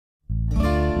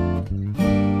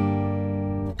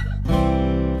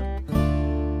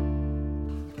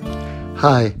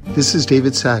Hi, this is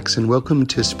David Sachs, and welcome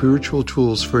to Spiritual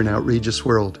Tools for an Outrageous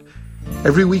World.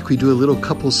 Every week we do a little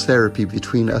couples therapy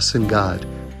between us and God.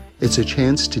 It's a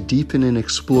chance to deepen and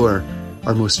explore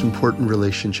our most important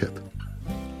relationship.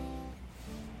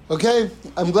 Okay,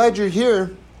 I'm glad you're here.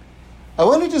 I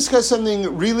want to discuss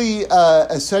something really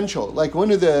essential, like one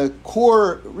of the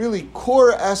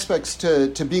core aspects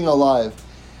to being alive,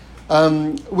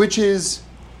 which is,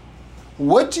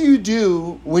 what do you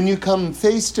do when you come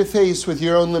face to face with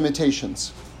your own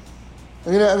limitations?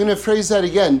 I'm gonna phrase that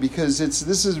again, because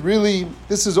this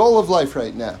is all of life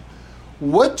right now.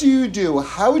 What do you do?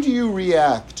 How do you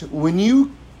react when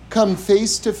you come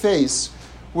face to face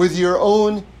with your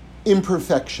own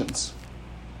imperfections?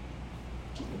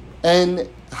 And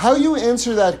how you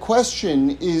answer that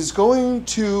question is going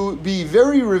to be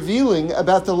very revealing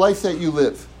about the life that you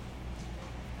live.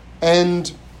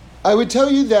 And I would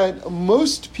tell you that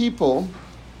most people,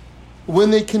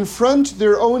 when they confront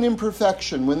their own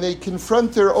imperfection, when they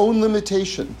confront their own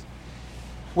limitation,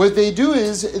 what they do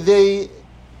is they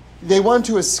want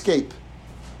to escape.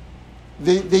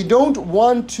 They don't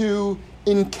want to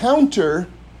encounter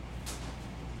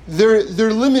their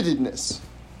limitedness.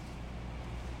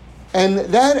 And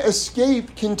that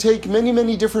escape can take many,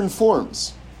 many different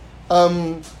forms.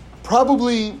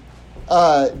 Probably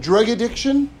drug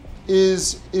addiction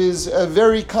is a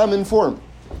very common form,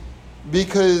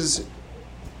 because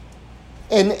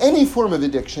and any form of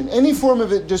addiction, any form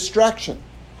of a distraction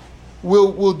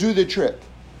will do the trick.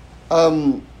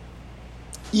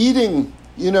 Eating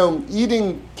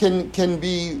can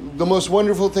be the most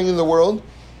wonderful thing in the world,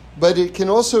 but it can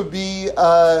also be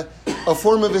a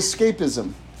form of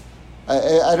escapism.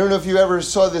 I don't know if you ever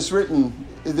saw this written.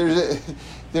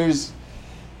 This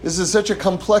is such a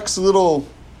complex little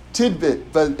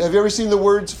tidbit, but have you ever seen the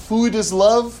words "food is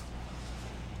love"?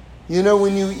 You know,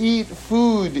 when you eat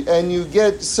food and you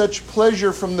get such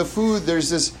pleasure from the food, there's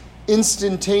this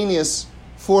instantaneous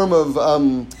form of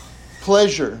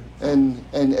pleasure and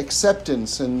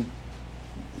acceptance. And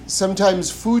sometimes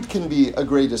food can be a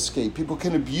great escape. People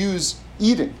can abuse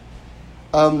eating.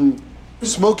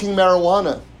 Smoking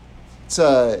marijuana, it's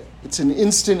an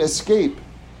instant escape.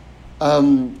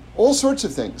 All sorts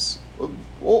of things.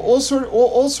 All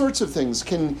sorts of things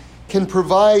can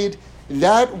provide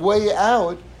that way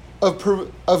out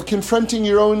of confronting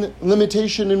your own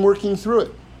limitation and working through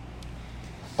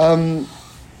it.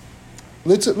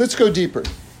 Let's go deeper.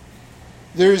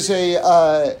 There's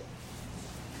a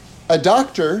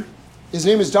doctor. His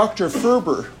name is Dr.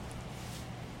 Ferber,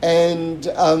 and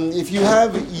if you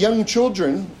have young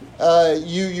children,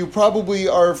 you probably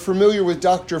are familiar with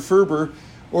Dr. Ferber.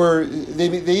 Or they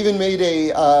even made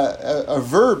a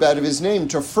verb out of his name,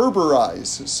 to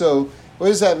Ferberize. So what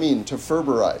does that mean, to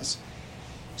Ferberize?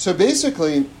 So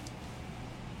basically,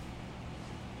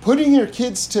 putting your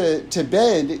kids to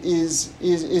bed is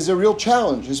a real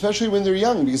challenge, especially when they're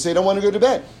young, because they don't want to go to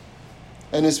bed.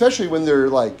 And especially when they're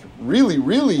like really,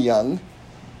 really young,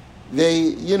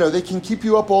 they can keep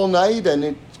you up all night, and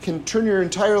it can turn your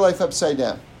entire life upside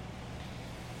down.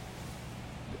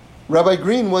 Rabbi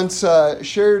Green once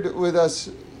shared with us,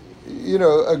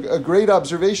 a great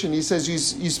observation. He says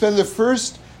you spend the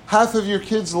first half of your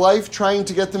kid's life trying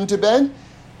to get them to bed,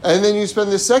 and then you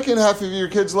spend the second half of your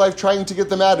kid's life trying to get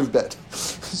them out of bed.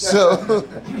 So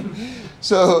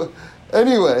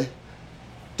anyway,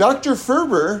 Dr.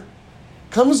 Ferber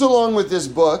comes along with this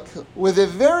book with a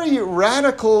very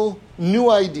radical new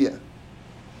idea,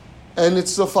 and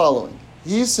it's the following.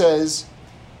 He says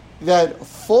that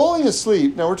falling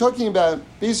asleep, now we're talking about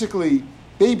basically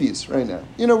babies right now,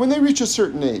 when they reach a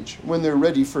certain age, when they're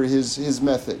ready for his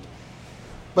method.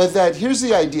 But that here's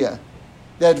the idea,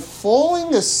 that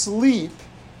falling asleep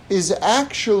is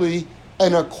actually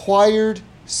an acquired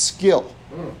skill.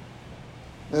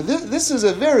 Now this is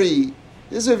a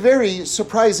very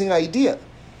surprising idea,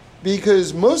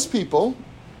 because most people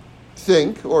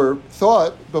think, or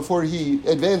thought before he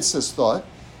advanced this thought,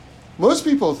 most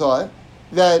people thought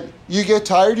that you get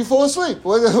tired, you fall asleep.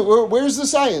 Where's the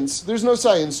science? There's no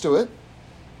science to it.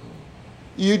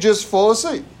 You just fall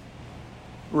asleep,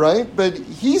 right? But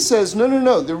he says,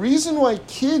 no. The reason why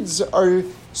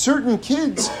certain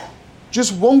kids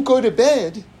just won't go to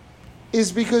bed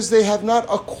is because they have not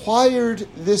acquired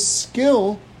this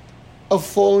skill of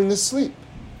falling asleep.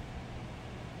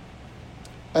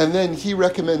 And then he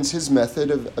recommends his method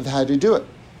of how to do it.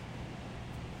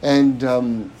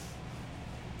 And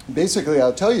basically,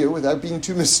 I'll tell you, without being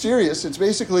too mysterious, it's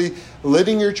basically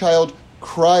letting your child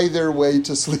cry their way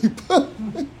to sleep.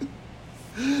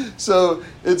 So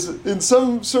it's in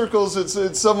some circles,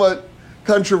 it's somewhat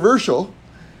controversial,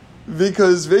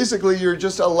 because basically you're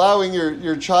just allowing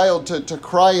your child to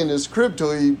cry in his crib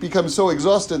till he becomes so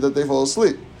exhausted that they fall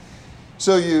asleep.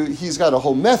 So he's got a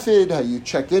whole method how you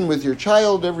check in with your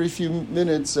child every few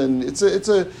minutes, and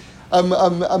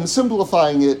I'm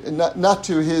simplifying it, and not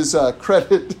to his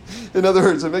credit. In other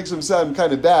words, it makes him sound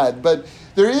kind of bad, but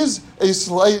there is a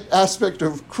slight aspect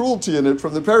of cruelty in it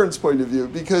from the parent's point of view,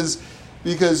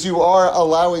 because you are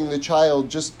allowing the child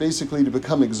just basically to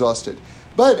become exhausted.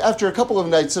 But after a couple of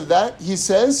nights of that, he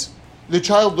says, the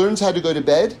child learns how to go to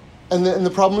bed, and the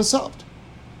problem is solved.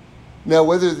 Now,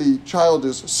 whether the child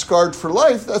is scarred for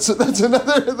life, that's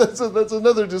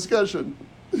another discussion.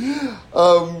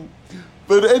 But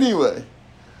anyway,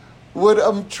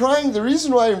 the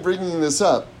reason why I'm bringing this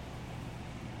up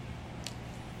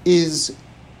is,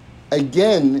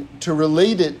 again, to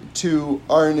relate it to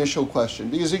our initial question.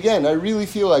 Because again, I really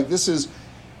feel like this is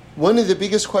one of the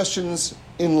biggest questions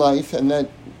in life, and that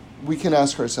we can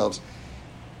ask ourselves.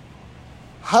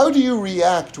 How do you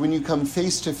react when you come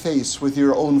face to face with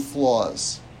your own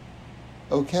flaws?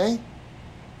 Okay?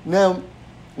 Now,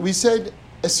 we said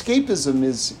escapism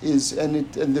is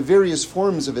and the various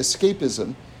forms of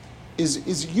escapism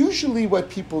is usually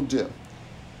what people do.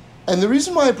 And the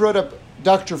reason why I brought up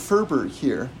Dr. Ferber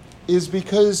here is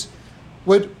because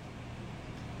what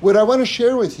I want to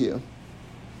share with you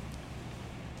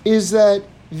is that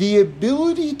the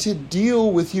ability to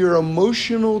deal with your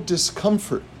emotional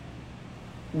discomfort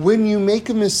when you make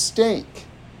a mistake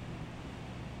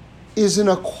is an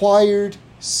acquired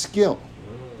skill.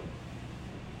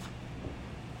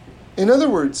 In other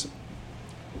words,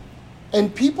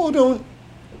 and people don't,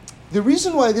 the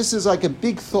reason why this is like a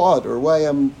big thought, or why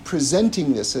I'm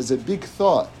presenting this as a big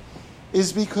thought,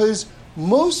 is because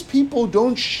most people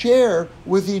don't share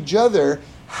with each other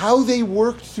how they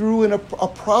worked through a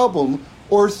problem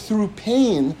or through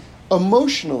pain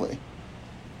emotionally.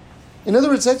 In other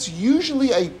words, that's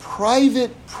usually a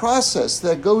private process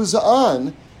that goes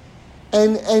on,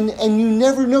 and you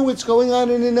never know what's going on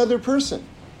in another person.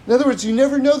 In other words, you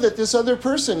never know that this other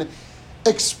person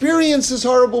experiences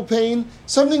horrible pain,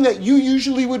 something that you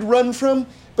usually would run from,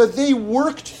 but they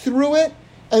worked through it,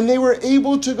 and they were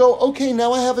able to go, okay,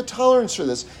 now I have a tolerance for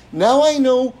this. Now I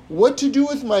know what to do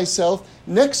with myself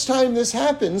next time this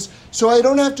happens, so I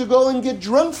don't have to go and get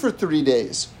drunk for 3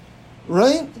 days,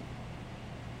 right?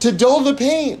 To dull the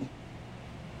pain,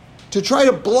 to try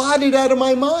to blot it out of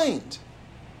my mind.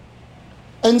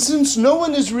 And since no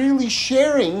one is really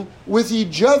sharing with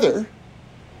each other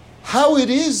how it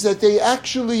is that they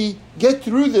actually get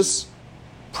through this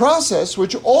process,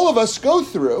 which all of us go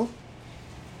through,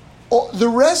 the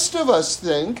rest of us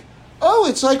think, oh,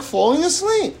 it's like falling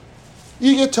asleep.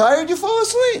 You get tired, you fall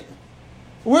asleep.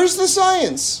 Where's the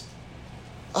science?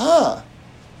 But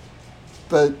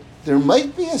there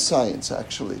might be a science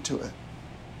actually to it.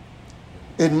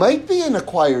 It might be an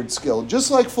acquired skill,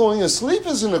 just like falling asleep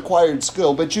is an acquired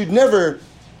skill, but you'd never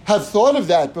have thought of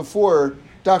that before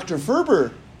Dr.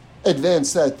 Ferber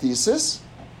advanced that thesis.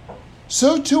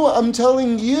 So too, I'm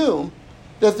telling you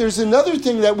that there's another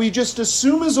thing that we just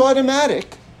assume is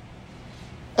automatic,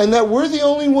 and that we're the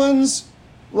only ones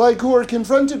who are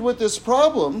confronted with this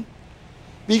problem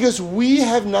because we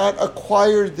have not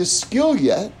acquired the skill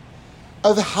yet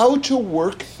of how to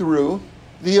work through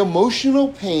the emotional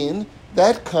pain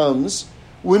that comes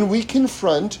when we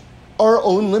confront our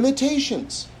own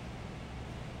limitations.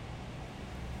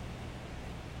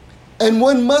 And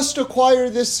one must acquire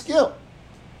this skill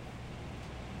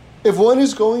if one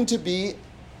is going to be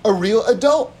a real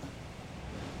adult.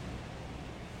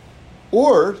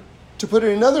 Or, to put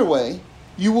it another way,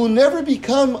 you will never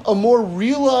become a more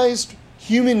realized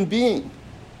human being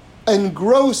and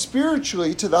grow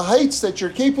spiritually to the heights that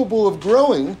you're capable of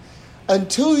growing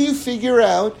until you figure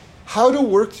out how to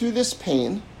work through this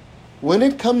pain when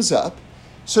it comes up,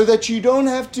 so that you don't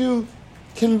have to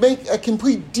make a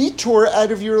complete detour out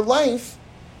of your life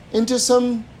into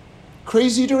some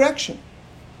crazy direction.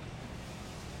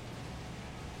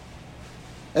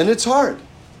 And it's hard.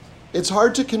 It's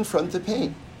hard to confront the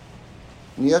pain.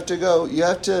 And you have to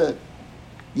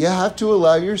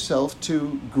allow yourself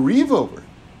to grieve over it.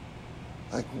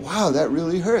 Like, wow, that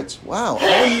really hurts. Wow,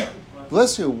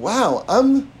 bless you. Wow,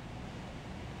 I'm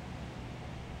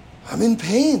in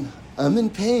pain. I'm in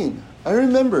pain. I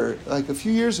remember, a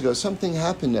few years ago, something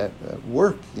happened at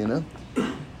work, The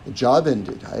job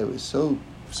ended. I was so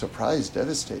surprised,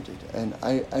 devastated. And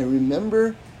I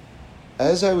remember,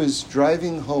 as I was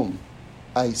driving home,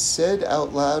 I said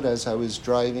out loud as I was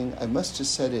driving, I must have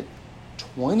said it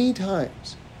 20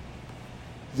 times,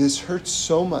 this hurts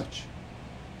so much.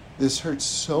 This hurts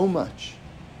so much.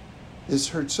 This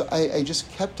hurts so... I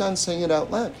just kept on saying it out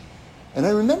loud. And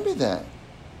I remember that.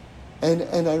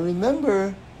 And I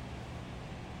remember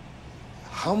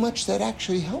how much that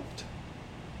actually helped.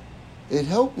 It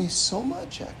helped me so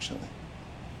much, actually.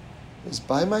 I was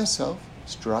by myself, I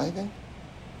was driving.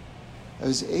 I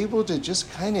was able to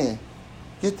just kind of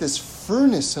get this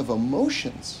furnace of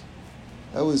emotions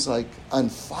that was like on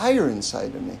fire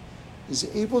inside of me. I was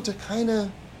able to kind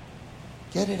of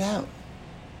get it out.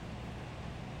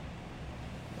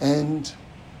 And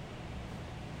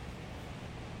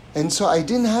so I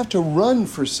didn't have to run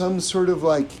for some sort of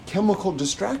like chemical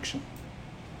distraction.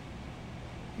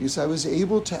 Because I was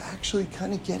able to actually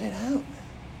kind of get it out.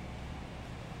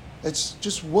 It's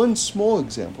just one small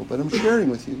example, but I'm sharing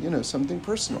with you, something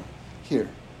personal here.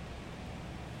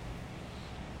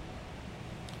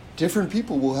 Different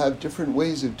people will have different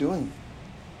ways of doing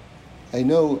it. I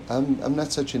know I'm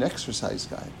not such an exercise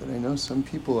guy, but I know some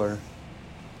people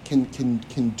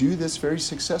can do this very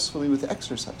successfully with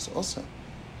exercise also.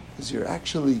 Because you're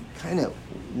actually kind of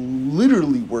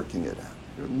literally working it out.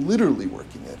 You're literally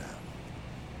working it out.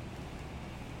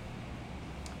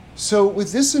 So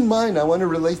with this in mind, I want to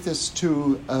relate this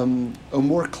to a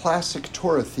more classic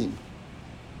Torah theme.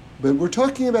 But we're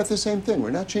talking about the same thing.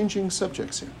 We're not changing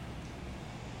subjects here.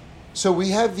 So we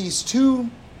have these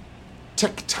two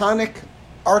tectonic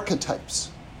archetypes,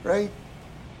 right?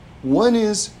 One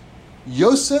is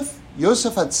Yosef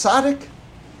HaTzadik,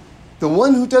 the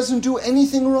one who doesn't do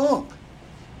anything wrong,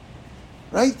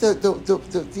 right?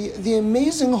 The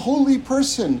amazing holy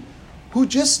person who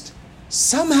just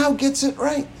somehow gets it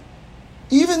right.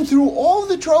 Even through all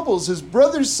the troubles, his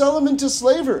brothers sell him into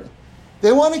slavery.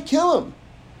 They want to kill him.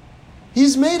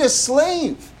 He's made a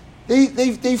slave.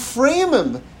 They frame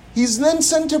him. He's then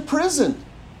sent to prison.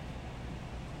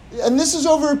 And this is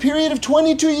over a period of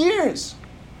 22 years.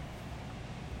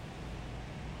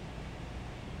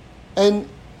 And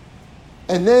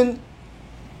then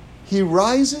he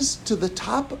rises to the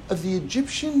top of the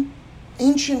Egyptian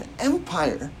ancient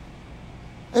empire.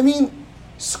 I mean,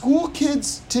 school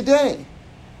kids today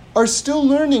are still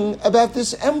learning about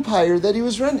this empire that he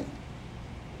was running.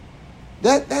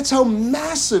 That's how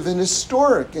massive and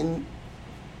historic and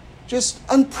just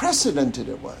unprecedented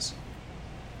it was.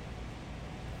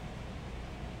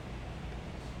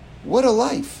 What a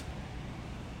life.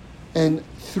 And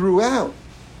throughout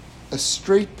a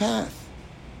straight path,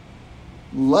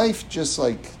 life just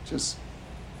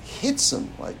hits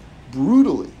him like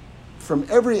brutally from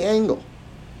every angle.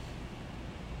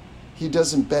 He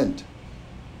doesn't bend.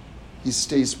 He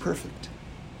stays perfect.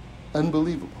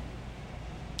 Unbelievable.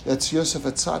 That's Yosef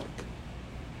HaTzadik.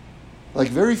 Like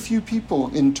very few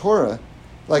people in Torah,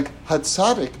 like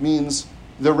HaTzadik means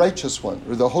the righteous one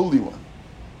or the holy one.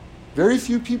 Very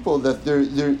few people that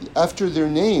they're after their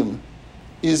name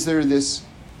is there this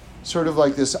sort of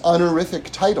like this honorific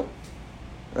title,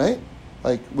 right?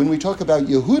 Like when we talk about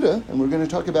Yehuda, and we're going to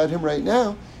talk about him right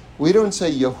now, we don't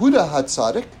say Yehuda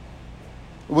HaTzadik.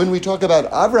 When we talk about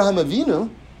Avraham Avinu,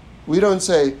 we don't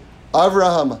say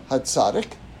Avraham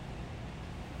HaTzadik.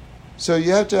 So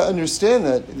you have to understand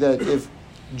that if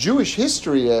Jewish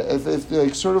history, if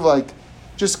like sort of like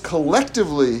just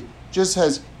collectively just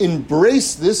has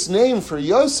embraced this name for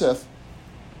Yosef,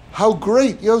 how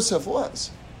great Yosef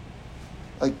was.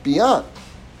 Like beyond.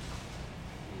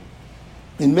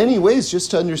 In many ways,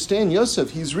 just to understand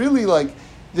Yosef, he's really like,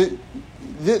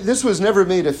 this was never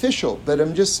made official, but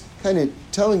I'm just kind of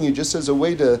telling you just as a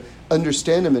way to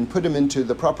understand him and put him into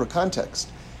the proper context.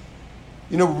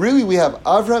 Really we have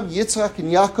Avram, Yitzchak,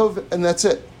 and Yaakov, and that's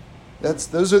it.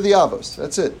 Those are the Avos.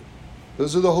 That's it.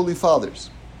 Those are the holy fathers.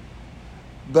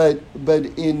 But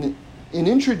in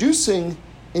introducing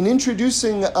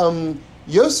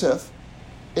Yosef,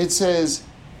 it says,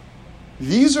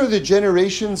 these are the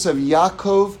generations of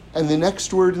Yaakov, and the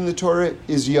next word in the Torah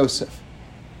is Yosef.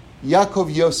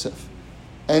 Yaakov Yosef.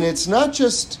 And it's not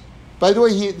just, by the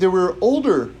way, there were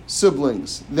older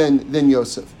siblings than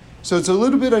Yosef. So it's a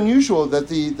little bit unusual that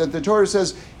the Torah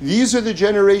says, these are the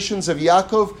generations of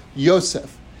Yaakov,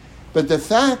 Yosef. But the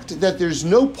fact that there's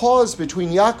no pause between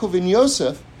Yaakov and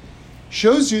Yosef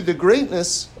shows you the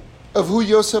greatness of who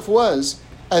Yosef was,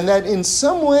 and that in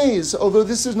some ways, although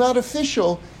this is not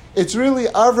official, it's really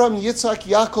Avram, Yitzhak,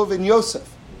 Yaakov, and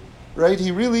Yosef, right?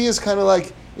 He really is kind of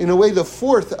like, in a way, the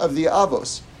fourth of the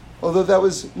Avos, although that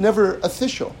was never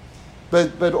official.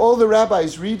 But all the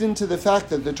rabbis read into the fact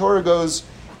that the Torah goes,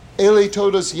 Ele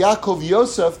Todos Yaakov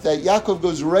Yosef, that Yaakov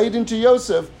goes right into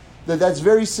Yosef, that's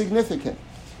very significant.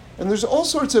 And there's all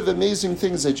sorts of amazing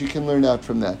things that you can learn out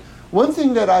from that. One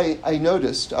thing that I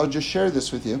noticed, I'll just share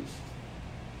this with you.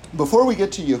 Before we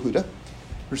get to Yehuda,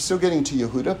 we're still getting to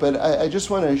Yehuda, but I just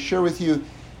want to share with you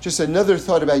just another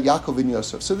thought about Yaakov and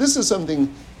Yosef. So this is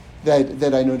something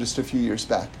that I noticed a few years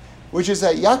back, which is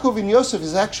that Yaakov and Yosef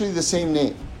is actually the same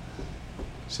name.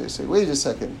 So you say, wait a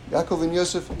second, Yaakov and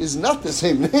Yosef is not the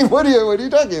same name. What are you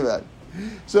talking about?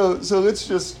 So let's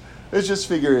just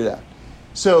figure it out.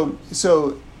 So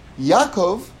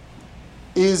Yaakov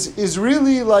is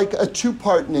really like a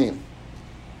two-part name.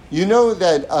 You know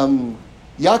that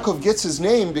Yaakov gets his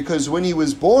name because when he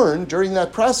was born, during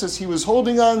that process, he was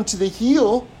holding on to the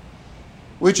heel,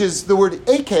 which is the word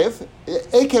Ekev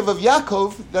of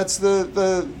Yaakov. That's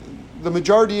the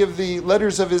majority of the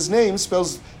letters of his name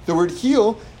spells the word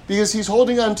heel, because he's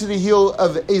holding on to the heel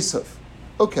of Esav.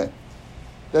 Okay,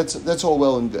 that's all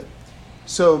well and good.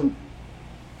 So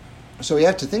we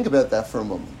have to think about that for a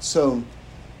moment. So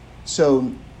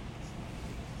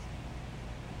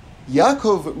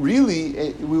Yaakov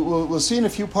really, we'll see in a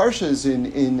few parshas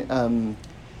in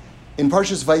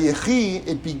Parshas Vayechi,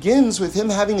 it begins with him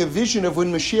having a vision of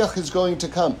when Mashiach is going to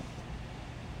come.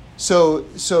 So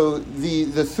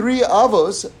the three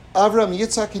Avos, Avraham,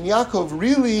 Yitzhak, and Yaakov,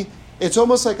 really, it's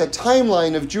almost like a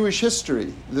timeline of Jewish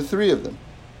history, the three of them.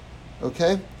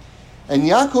 Okay? And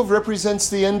Yaakov represents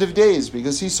the end of days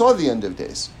because he saw the end of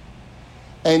days.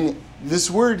 And this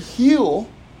word heel,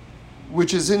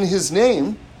 which is in his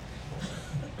name,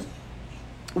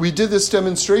 we did this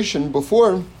demonstration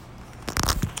before.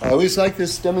 I always like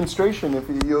this demonstration. If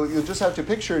you'll just have to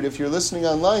picture it if you're listening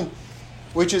online,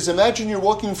 which is, imagine you're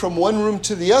walking from one room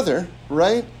to the other,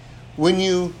 right? When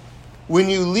you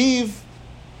leave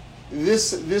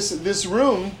this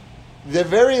room, the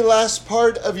very last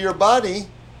part of your body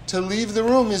to leave the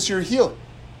room is your heel,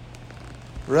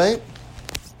 right?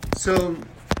 So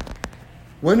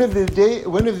one of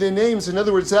the names, in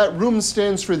other words, that room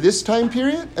stands for this time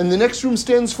period, and the next room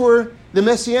stands for the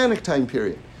Messianic time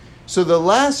period. So the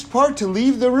last part to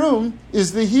leave the room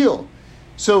is the heel.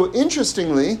 So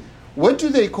interestingly, what do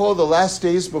they call the last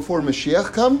days before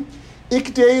Mashiach come?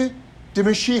 Ikdei de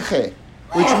Mashiach,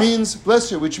 which means,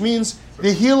 bless you, which means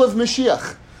the heel of Mashiach.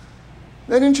 Isn't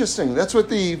that interesting? That's what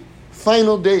the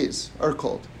final days are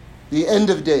called. The end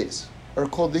of days are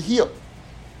called the heel.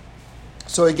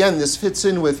 So again, this fits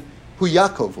in with who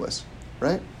Yaakov was,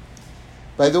 right?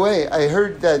 By the way, I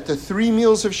heard that the 3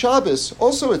 meals of Shabbos,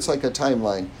 also it's like a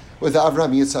timeline with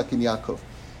Avraham, Yitzhak, and Yaakov.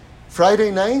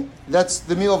 Friday night, that's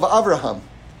the meal of Avraham,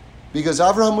 because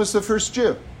Avraham was the first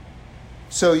Jew.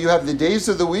 So you have the days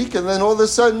of the week, and then all of a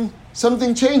sudden,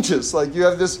 something changes. Like you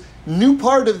have this new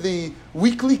part of the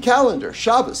weekly calendar,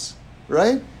 Shabbos,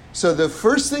 right? So the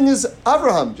first thing is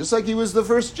Avraham, just like he was the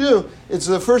first Jew. It's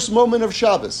the first moment of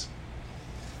Shabbos.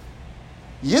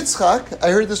 Yitzchak, I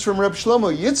heard this from Reb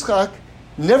Shlomo, Yitzchak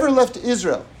never left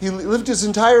Israel. He lived his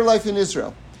entire life in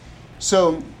Israel.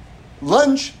 So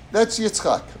lunch, that's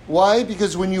Yitzchak. Why?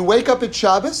 Because when you wake up at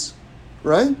Shabbos,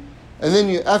 right? And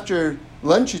then after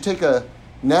lunch, you take a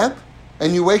nap,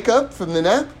 and you wake up from the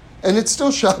nap, and it's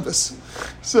still Shabbos.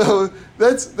 So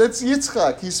that's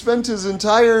Yitzchak. He spent his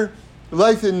entire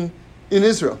life in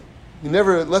Israel. He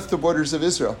never left the borders of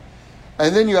Israel.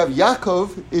 And then you have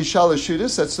Yaakov is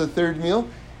Shalashudas, that's the third meal,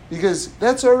 because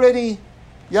that's already,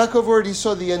 Yaakov already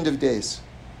saw the end of days,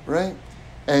 right?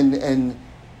 And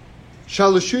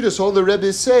Shalashudas, all the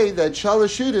Rebbes say that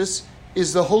Shalashudas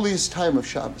is the holiest time of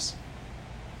Shabbos.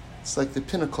 It's like the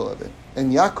pinnacle of it.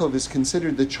 And Yaakov is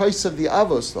considered the choice of the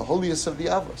Avos, the holiest of the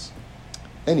Avos.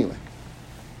 Anyway,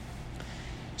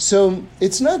 so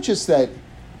it's not just that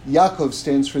Yaakov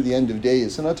stands for the end of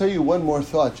days. And I'll tell you one more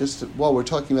thought, just while we're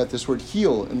talking about this word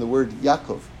heel and the word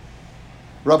Yaakov.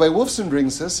 Rabbi Wolfson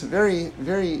brings us a very,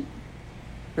 very,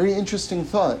 very interesting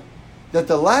thought, that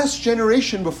the last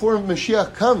generation before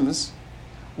Mashiach comes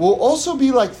will also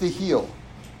be like the heel.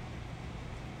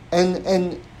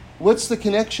 And what's the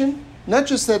connection? Not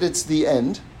just that it's the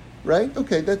end, right?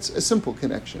 Okay, that's a simple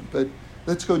connection, but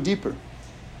let's go deeper.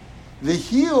 The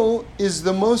heel is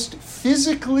the most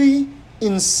physically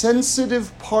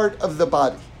insensitive part of the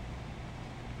body.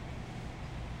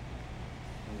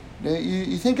 Now,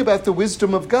 you think about the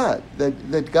wisdom of God,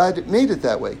 that God made it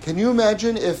that way. Can you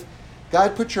imagine if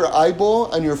God put your eyeball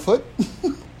on your foot,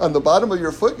 on the bottom of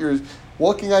your foot, you're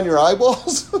walking on your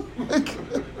eyeballs?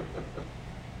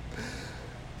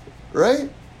 Right?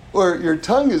 Or your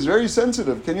tongue is very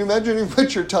sensitive. Can you imagine if you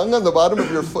put your tongue on the bottom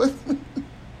of your foot?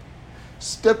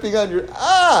 Stepping on your,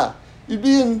 you'd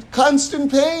be in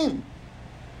constant pain.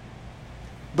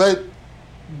 But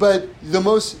the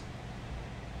most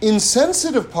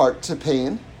insensitive part to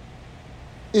pain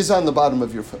is on the bottom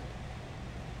of your foot.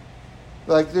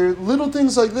 Like there are little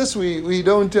things like this we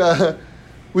don't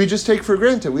we just take for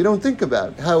granted. We don't think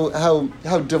about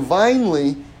how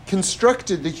divinely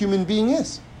constructed the human being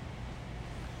is.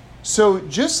 So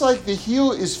just like the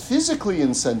heel is physically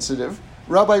insensitive,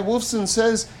 Rabbi Wolfson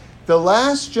says the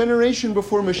last generation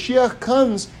before Mashiach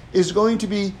comes is going to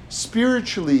be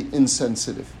spiritually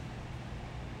insensitive.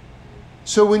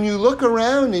 So when you look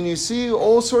around and you see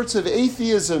all sorts of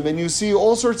atheism, and you see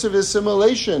all sorts of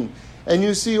assimilation, and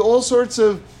you see all sorts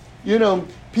of,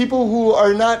 people who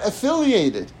are not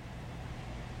affiliated,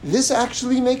 this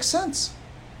actually makes sense.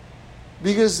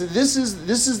 Because this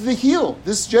is the heel.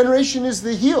 This generation is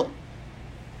the heel.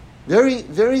 Very,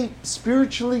 very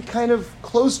spiritually kind of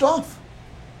closed off.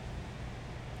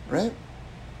 Right?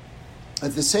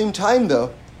 At the same time,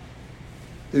 though,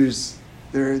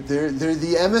 they're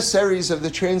the emissaries of the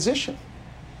transition.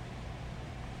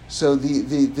 So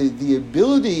the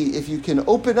ability, if you can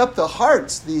open up the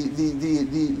hearts,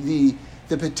 the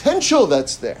potential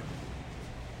that's there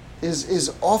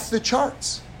is off the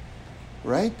charts,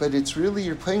 right? But it's really,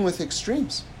 you're playing with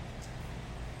extremes.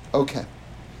 Okay,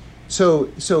 so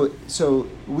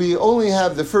we only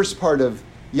have the first part of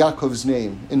Yaakov's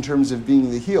name in terms of being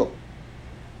the heel.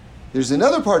 There's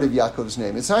another part of Yaakov's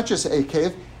name. It's not just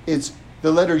Akev, it's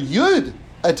the letter Yud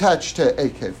attached to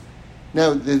Akev.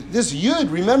 Now, this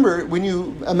Yud, remember, when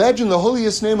you imagine the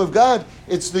holiest name of God,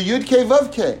 it's the Yud Kei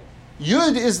Vav Kei.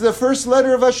 Yud is the first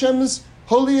letter of Hashem's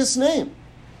holiest name.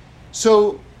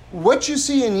 So what you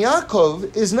see in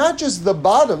Yaakov is not just the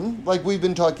bottom, like we've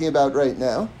been talking about right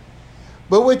now,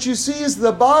 but what you see is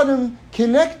the bottom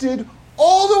connected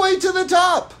all the way to the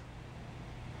top.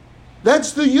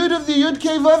 That's the Yud of the Yud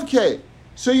Kei Vav Kei.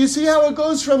 So you see how it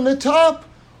goes from the top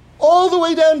all the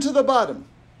way down to the bottom.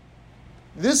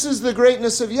 This is the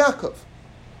greatness of Yaakov.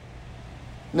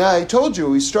 Now, I told you,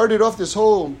 we started off this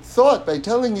whole thought by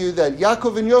telling you that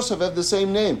Yaakov and Yosef have the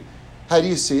same name. How do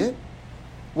you see it?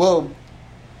 Well,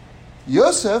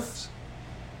 Yosef,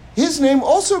 his name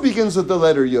also begins with the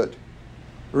letter Yud.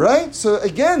 Right? So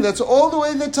again, that's all the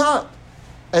way to the top.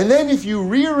 And then if you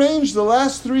rearrange the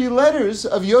last three letters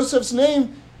of Yosef's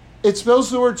name, it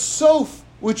spells the word Sof,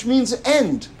 which means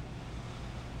end.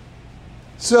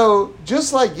 So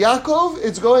just like Yaakov,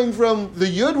 it's going from the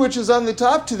Yud, which is on the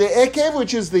top, to the Ekev,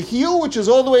 which is the heel, which is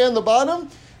all the way on the bottom.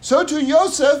 So too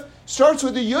Yosef starts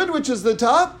with the Yud, which is the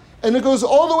top, and it goes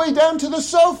all the way down to the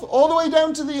Sof, all the way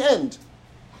down to the end.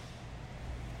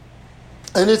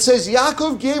 And it says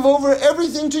Yaakov gave over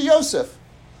everything to Yosef.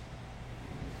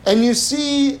 And you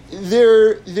see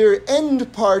their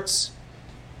end parts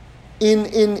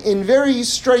in very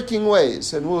striking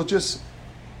ways. And we'll just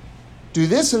do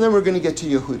this, and then we're going to get to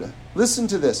Yehuda. Listen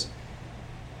to this.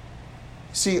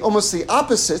 See, almost the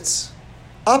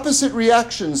opposite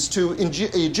reactions to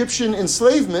Egyptian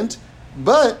enslavement,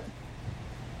 but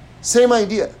same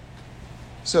idea.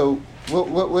 So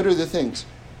what are the things?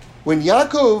 When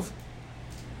Yaakov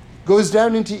goes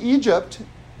down into Egypt,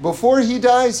 before he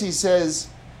dies, he says,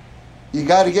 you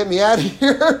got to get me out of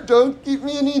here. Don't keep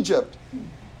me in Egypt.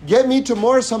 Get me to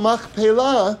Moras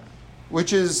HaMachpelah,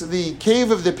 which is the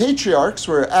cave of the patriarchs,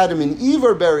 where Adam and Eve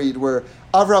are buried, where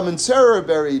Avram and Sarah are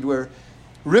buried, where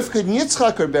Rivka and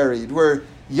Yitzchak are buried, where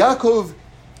Yaakov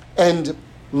and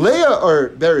Leah are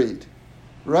buried,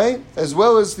 right? As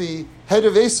well as the head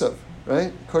of Esav,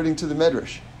 right? According to the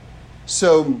Medrash.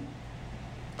 So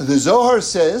the Zohar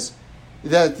says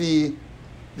that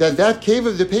that cave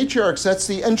of the patriarchs, that's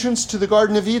the entrance to the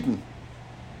Garden of Eden.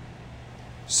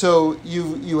 So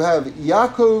you have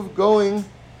Yaakov going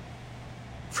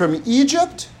from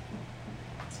Egypt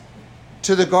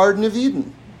to the Garden of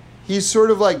Eden. He's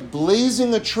sort of like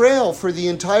blazing a trail for the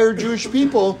entire Jewish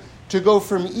people to go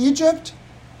from Egypt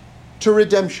to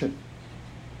redemption.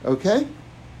 Okay?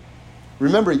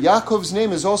 Remember, Yaakov's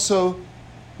name is also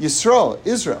Yisrael,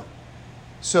 Israel.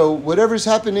 So whatever's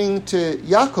happening to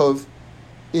Yaakov,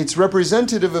 it's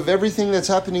representative of everything that's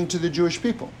happening to the Jewish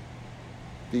people,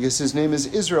 because his name is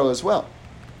Israel as well.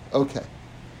 Okay.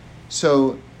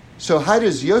 So how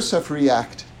does Yosef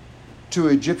react to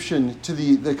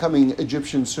the coming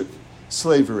Egyptian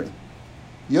slavery?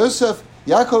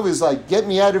 Yaakov is like, get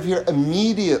me out of here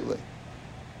immediately.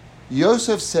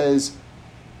 Yosef says,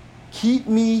 keep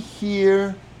me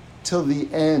here till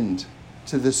the end,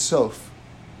 to the Sof.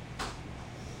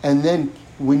 And then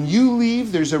when you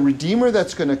leave, there's a Redeemer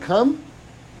that's going to come.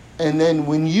 And then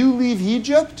when you leave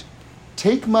Egypt,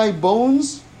 take my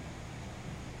bones,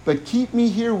 but keep me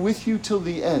here with you till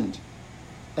the end.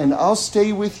 And I'll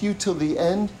stay with you till the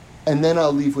end, and then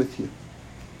I'll leave with you.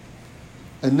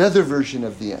 Another version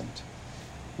of the end.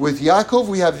 With Yaakov,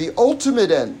 we have the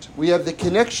ultimate end. We have the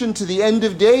connection to the end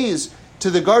of days, to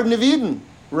the Garden of Eden,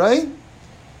 right?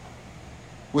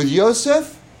 With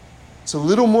Yosef, it's a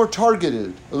little more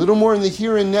targeted, a little more in the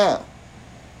here and now.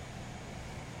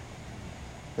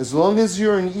 As long as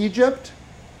you're in Egypt,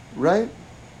 right?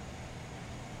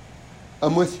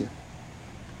 I'm with you.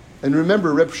 And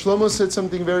remember, Reb Shlomo said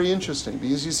something very interesting,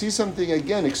 because you see something,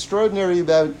 again, extraordinary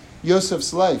about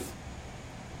Yosef's life.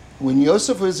 When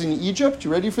Yosef was in Egypt,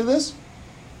 you ready for this?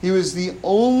 He was the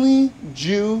only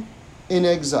Jew in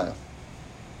exile.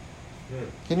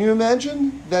 Can you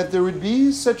imagine that there would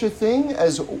be such a thing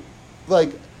as,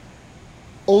 like,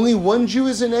 only one Jew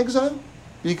is in exile?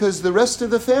 Because the rest of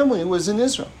the family was in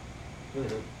Israel.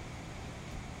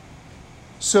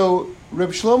 So Reb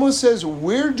Shlomo says,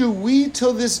 where do we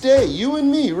till this day, you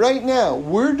and me right now,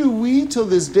 where do we till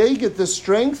this day get the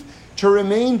strength to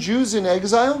remain Jews in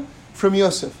exile? From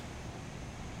Yosef.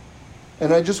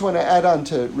 And I just want to add on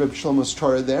to Reb Shlomo's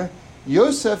Torah there.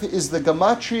 Yosef is the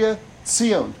Gematria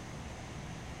Tzion.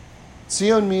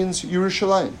 Tzion means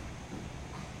Yerushalayim.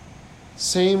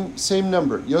 Same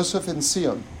number, Yosef and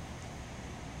Tzion.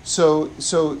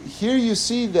 So here you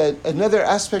see that another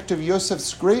aspect of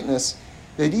Yosef's greatness,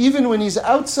 that even when he's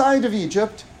outside of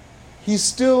Egypt, he's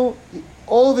still,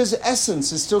 all of his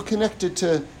essence is still connected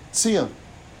to Tzion,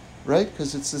 right?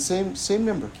 Because it's the same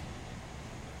number.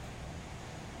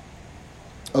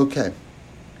 Okay.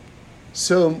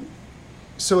 So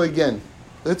again,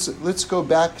 let's go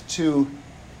back to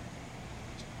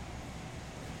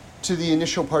the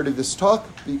initial part of this talk,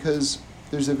 because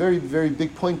there's a very, very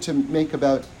big point to make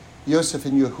about Yosef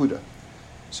and Yehuda.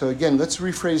 So again, let's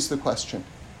rephrase the question.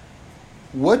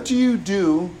 What do you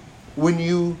do when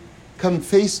you come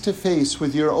face to face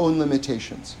with your own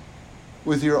limitations,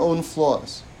 with your own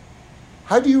flaws?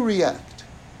 How do you react,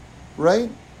 right?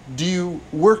 Do you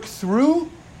work through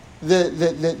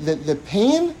the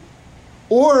pain,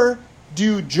 or do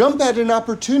you jump at an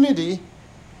opportunity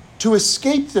to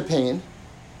escape the pain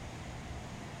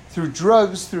through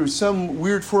drugs, through some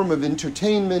weird form of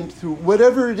entertainment, through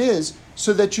whatever it is,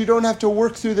 so that you don't have to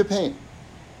work through the pain?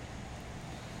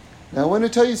 Now I want to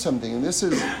tell you something, and this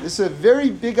is a very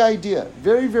big idea,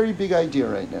 very, very big idea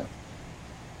right now.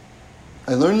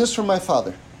 I learned this from my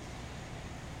father.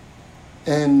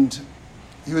 And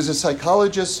he was a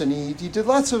psychologist, and he did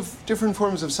lots of different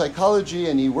forms of psychology,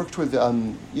 and he worked with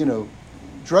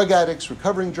drug addicts,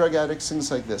 recovering drug addicts, things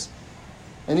like this.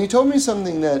 And he told me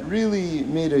something that really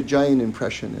made a giant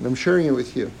impression, and I'm sharing it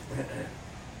with you.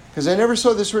 Because I never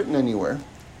saw this written anywhere.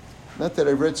 Not that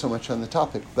I've read so much on the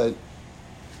topic, but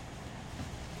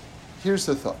here's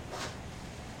the thought.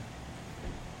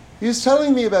 He was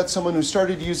telling me about someone who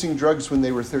started using drugs when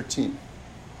they were 13.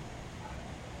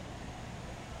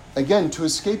 Again, to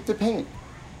escape the pain.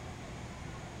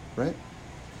 Right?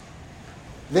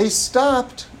 They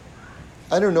stopped,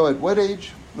 I don't know at what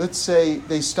age, let's say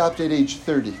they stopped at age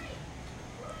 30.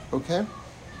 Okay?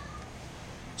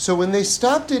 So when they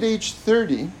stopped at age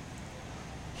 30,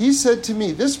 he said to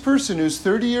me, this person who's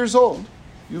 30 years old,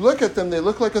 you look at them, they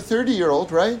look like a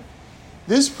 30-year-old, right?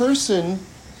 This person,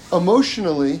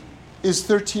 emotionally, is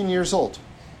 13 years old.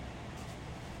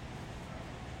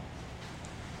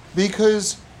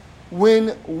 Because when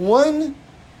one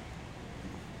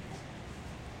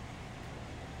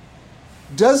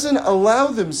doesn't allow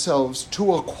themselves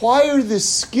to acquire this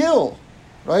skill,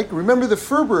 right? Remember the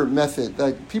Ferber method.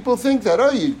 Like people think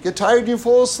that, you get tired and you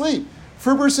fall asleep.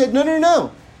 Ferber said,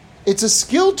 no. It's a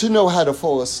skill to know how to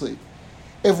fall asleep.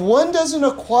 If one doesn't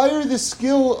acquire the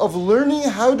skill of learning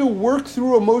how to work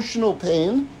through emotional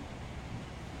pain,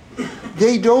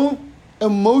 they don't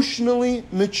emotionally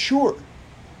mature.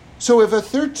 So if a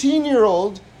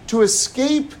 13-year-old, to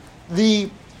escape the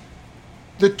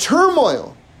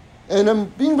turmoil, and I'm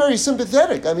being very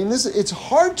sympathetic. I mean, it's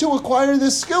hard to acquire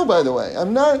this skill, by the way.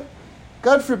 I'm not,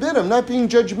 God forbid, I'm not being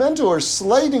judgmental or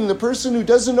slighting the person who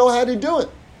doesn't know how to do it.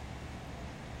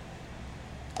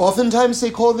 Oftentimes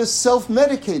they call this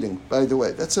self-medicating, by the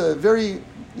way. That's a very,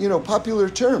 popular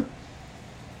term.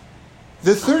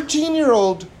 The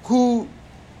 13-year-old who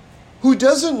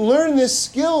doesn't learn this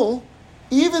skill,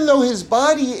 even though his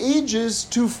body ages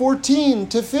to 14,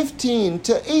 to 15,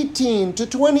 to 18, to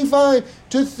 25,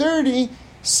 to 30,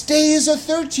 stays a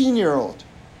 13-year-old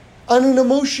on an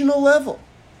emotional level.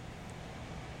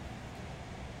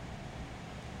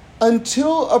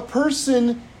 Until a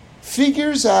person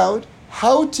figures out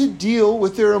how to deal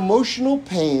with their emotional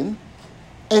pain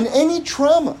and any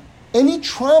trauma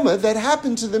that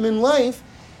happened to them in life,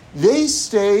 they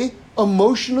stay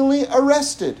emotionally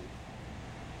arrested.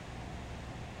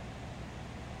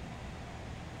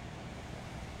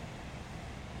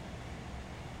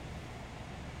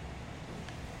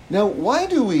 Now, why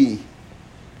do we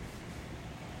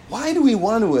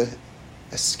want to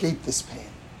escape this pain?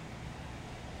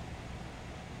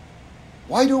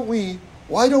 Why don't we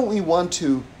want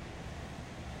to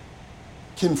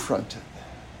confront it.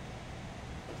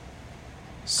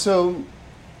 So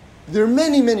there are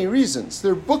many, many reasons.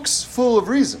 There are books full of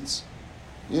reasons,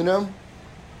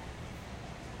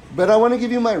 But I want to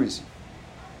give you my reason.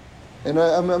 And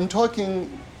I'm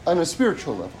talking on a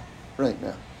spiritual level right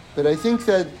now. But I think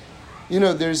that,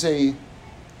 there's a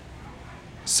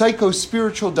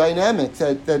psycho-spiritual dynamic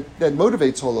that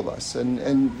motivates all of us.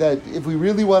 And that if we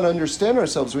really want to understand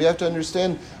ourselves, we have to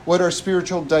understand what our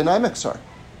spiritual dynamics are.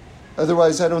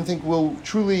 Otherwise, I don't think we'll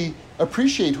truly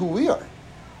appreciate who we are.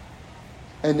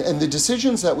 And the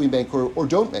decisions that we make or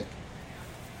don't make.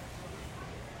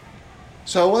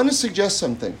 So I want to suggest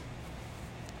something,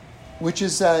 which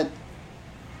is that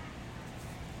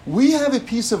we have a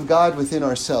piece of God within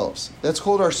ourselves. That's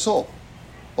called our soul.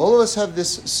 All of us have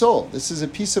this soul. This is a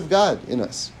piece of God in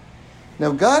us.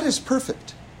 Now, God is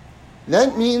perfect.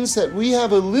 That means that we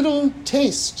have a little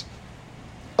taste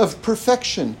of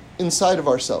perfection inside of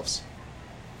ourselves.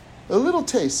 A little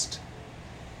taste.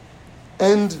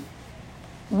 And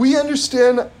we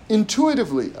understand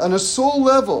intuitively, on a soul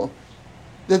level,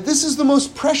 that this is the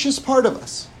most precious part of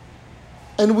us.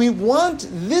 And we want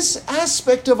this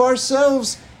aspect of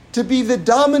ourselves to be the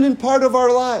dominant part of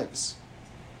our lives.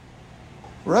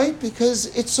 Right? Because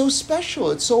it's so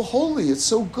special, it's so holy, it's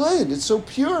so good, it's so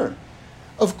pure.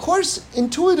 Of course,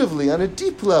 intuitively, on a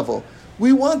deep level,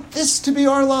 we want this to be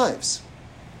our lives.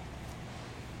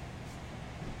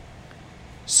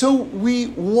 So we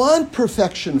want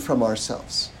perfection from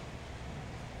ourselves.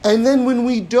 And then when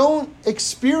we don't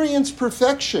experience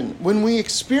perfection, when we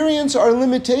experience our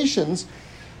limitations,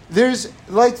 there's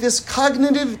like this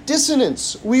cognitive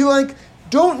dissonance. We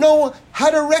don't know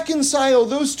how to reconcile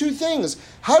those two things.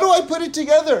 How do I put it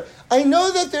together? I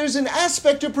know that there's an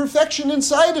aspect of perfection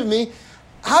inside of me.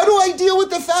 How do I deal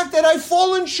with the fact that I've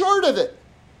fallen short of it?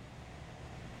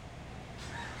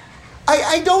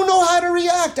 I don't know how to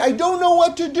react. I don't know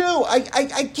what to do.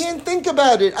 I can't think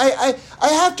about it. I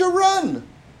have to run.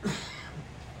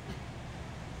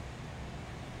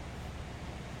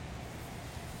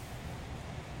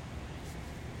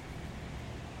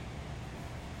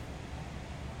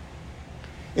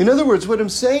 In other words, what I'm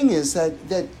saying is that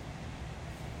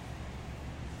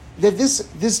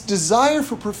this desire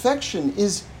for perfection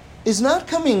is not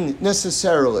coming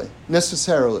necessarily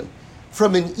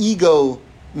from an ego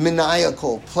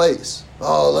maniacal place.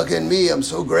 Oh, look at me, I'm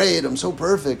so great, I'm so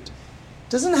perfect. It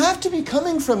doesn't have to be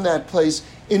coming from that place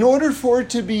in order for it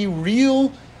to be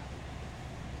real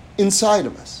inside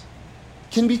of us.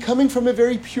 It can be coming from a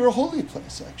very pure, holy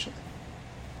place, actually.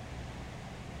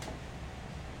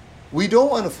 We don't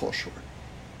want to fall short.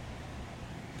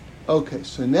 Okay,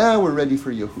 so now we're ready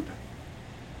for Yehuda.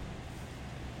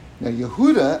 Now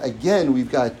Yehuda, again,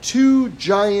 we've got two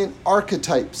giant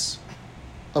archetypes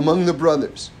among the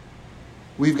brothers.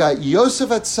 We've got Yosef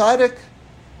HaTzadik,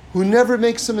 who never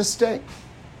makes a mistake.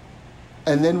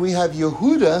 And then we have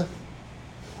Yehuda,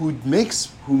 who makes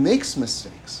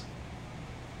mistakes.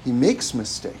 He makes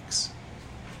mistakes,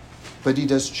 but he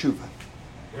does tshuva.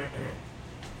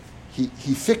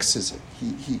 He fixes it.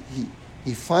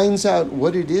 He finds out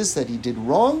what it is that he did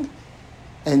wrong,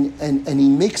 and he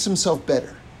makes himself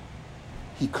better.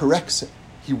 He corrects it.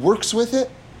 He works with it.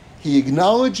 He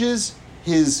acknowledges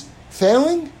his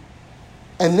failing,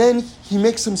 and then he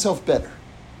makes himself better.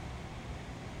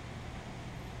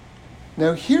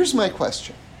 Now here's my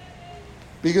question.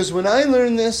 Because when I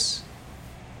learned this,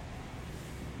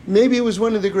 maybe it was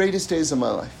one of the greatest days of my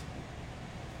life.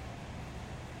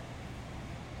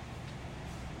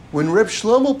 When Reb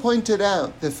Shlomo pointed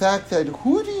out the fact that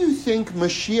who do you think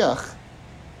Mashiach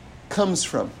comes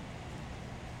from?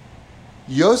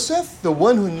 Yosef, the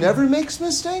one who never makes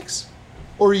mistakes?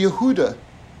 Or Yehuda,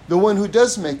 the one who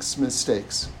does make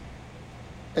mistakes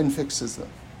and fixes them?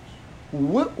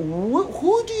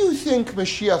 Who do you think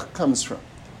Mashiach comes from?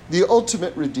 The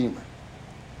ultimate Redeemer.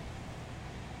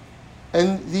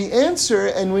 And the answer,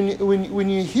 and when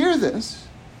you hear this,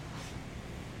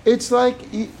 it's like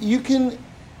you can't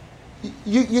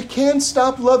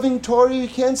stop loving Torah, you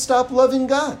can't stop loving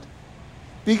God.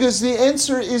 Because the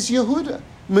answer is Yehuda.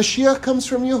 Mashiach comes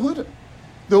from Yehuda,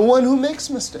 the one who makes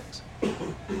mistakes.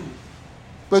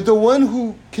 But the one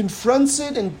who confronts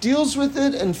it and deals with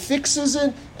it and fixes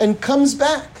it and comes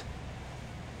back.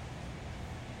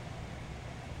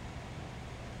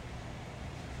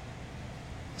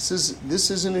 This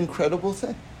is an incredible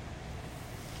thing.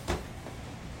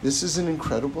 This is an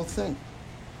incredible thing.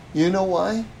 You know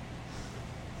why?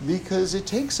 Because it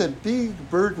takes a big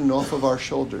burden off of our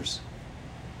shoulders.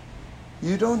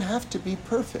 You don't have to be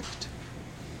perfect.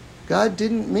 God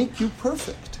didn't make you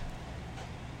perfect.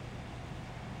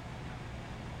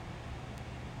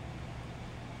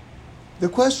 The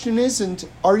question isn't,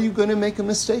 are you going to make a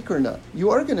mistake or not?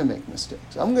 You are going to make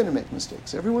mistakes. I'm going to make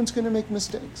mistakes. Everyone's going to make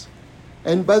mistakes.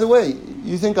 And by the way,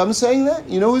 you think I'm saying that?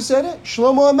 You know who said it?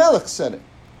 Shlomo HaMelech said it.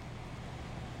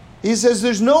 He says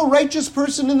there's no righteous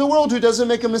person in the world who doesn't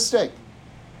make a mistake.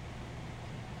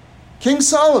 King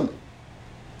Solomon,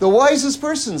 the wisest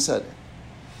person, said it.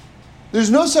 There's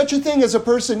no such a thing as a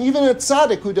person, even a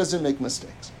tzaddik, who doesn't make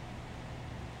mistakes.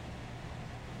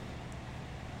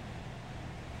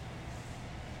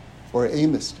 Or a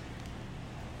mistake.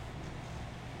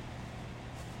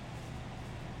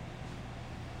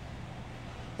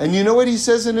 And you know what he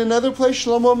says in another place,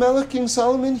 Shlomo HaMelech, King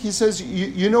Solomon? He says,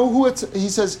 you know who it's, he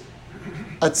says,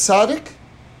 a tzaddik,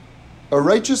 a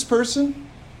righteous person,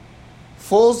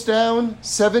 falls down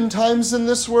 7 times in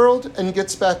this world and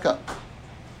gets back up.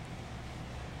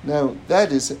 Now,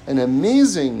 that is an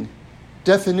amazing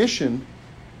definition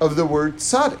of the word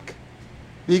tzaddik.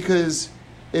 Because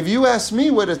if you ask me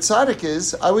what a tzaddik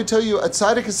is, I would tell you a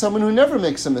tzaddik is someone who never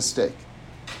makes a mistake.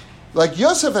 Like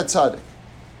Yosef a tzaddik.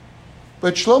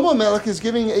 But Shlomo HaMelech is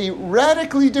giving a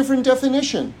radically different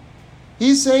definition.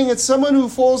 He's saying it's someone who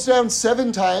falls down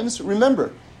 7 times.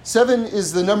 Remember, 7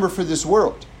 is the number for this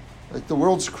world. Like the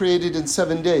world's created in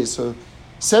 7 days. So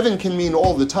 7 can mean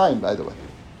all the time, by the way.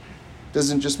 It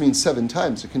doesn't just mean 7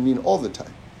 times. It can mean all the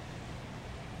time.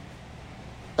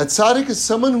 A tzaddik is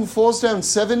someone who falls down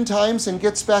 7 times and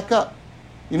gets back up.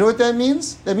 You know what that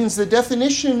means? That means the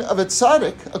definition of a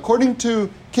tzaddik, according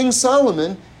to King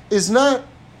Solomon, is not,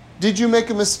 did you make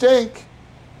a mistake?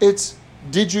 It's,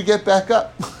 did you get back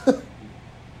up?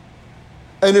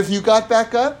 And if you got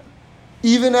back up,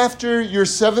 even after your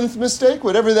 7th mistake,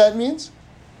 whatever that means,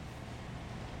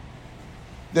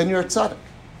 then you're a tzaddik.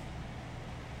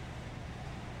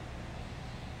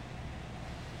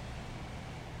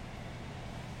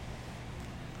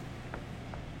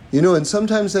 You know, and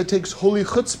sometimes that takes holy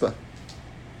chutzpah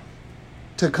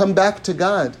to come back to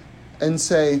God and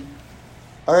say,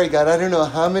 all right, God, I don't know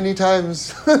how many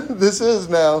times this is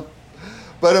now,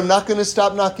 but I'm not going to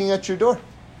stop knocking at your door.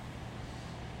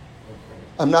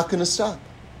 I'm not going to stop.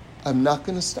 I'm not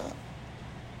going to stop.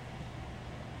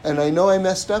 And I know I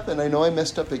messed up, and I know I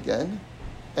messed up again,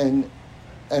 and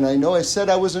I know I said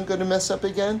I wasn't going to mess up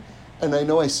again, and I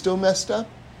know I still messed up,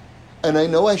 and I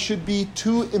know I should be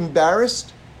too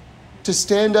embarrassed to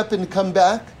stand up and come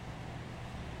back,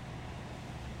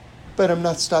 but I'm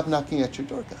not stop knocking at your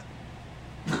door,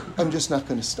 God. I'm just not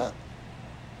going to stop.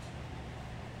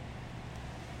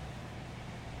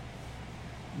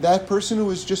 That person who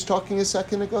was just talking a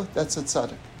second ago, that's a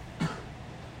tzaddik.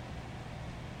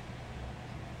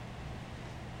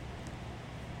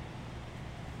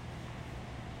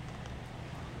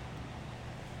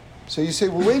 So you say,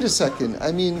 well, wait a second.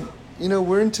 I mean, you know,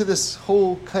 we're into this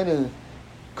whole kind of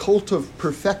cult of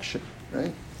perfection,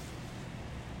 right?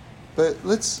 But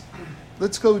let's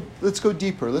go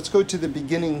deeper. Let's go to the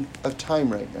beginning of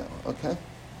time right now, okay?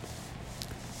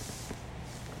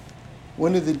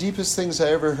 One of the deepest things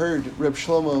I ever heard Reb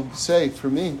Shlomo say for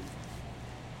me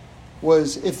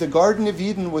was, if the Garden of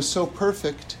Eden was so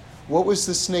perfect, what was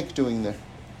the snake doing there?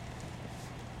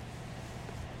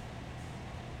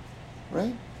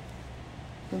 Right?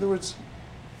 In other words,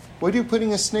 why are you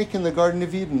putting a snake in the Garden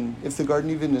of Eden if the Garden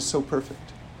of Eden is so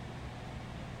perfect?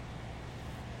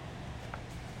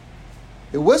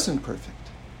 It wasn't perfect.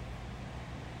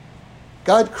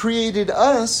 God created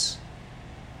us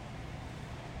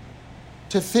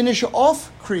to finish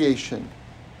off creation,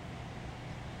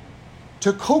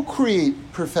 to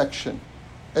co-create perfection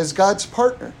as God's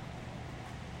partner.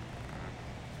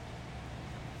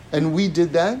 And we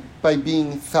did that by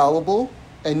being fallible,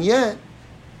 and yet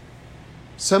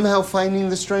somehow finding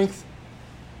the strength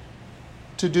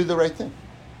to do the right thing,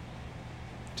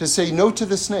 to say no to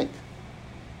the snake,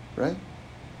 right?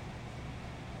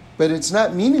 But it's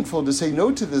not meaningful to say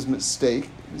no to this mistake,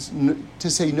 to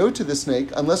say no to the snake,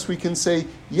 unless we can say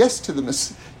yes to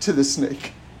the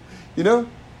snake. You know?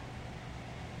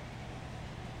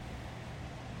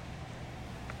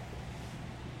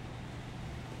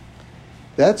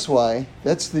 That's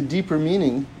the deeper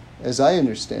meaning, as I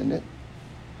understand it,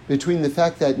 between the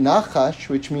fact that Nachash,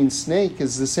 which means snake,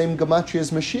 is the same gematria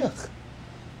as Mashiach.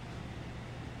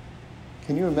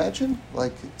 Can you imagine?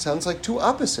 Like, it sounds like two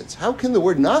opposites. How can the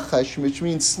word Nachash, which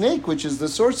means snake, which is the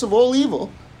source of all evil,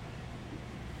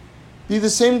 be the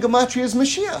same gematria as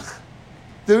Mashiach,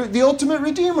 the ultimate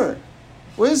Redeemer?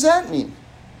 What does that mean?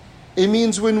 It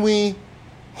means when we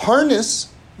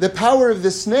harness the power of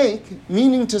the snake,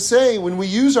 meaning to say, when we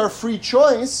use our free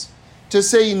choice to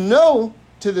say no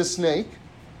to the snake,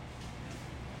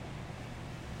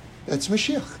 that's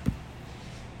Mashiach.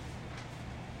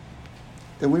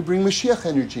 then we bring Mashiach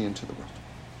energy into the world.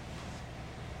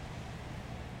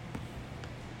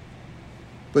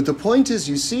 But the point is,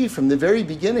 you see, from the very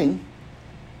beginning,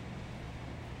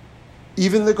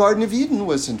 even the Garden of Eden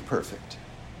wasn't perfect.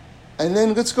 And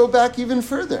then let's go back even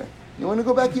further. You want to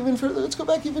go back even further? Let's go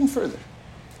back even further.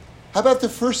 How about the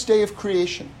first day of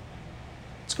creation?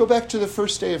 Let's go back to the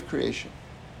first day of creation.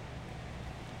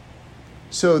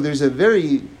 So there's a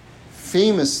very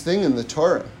famous thing in the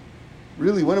Torah,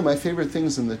 really one of my favorite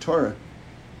things in the Torah.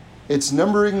 It's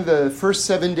numbering the first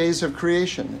 7 days of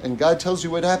creation, and God tells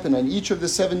you what happened on each of the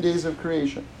 7 days of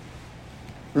creation.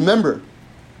 Remember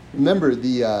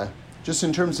the just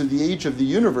in terms of the age of the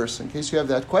universe, in case you have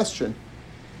that question,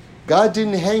 God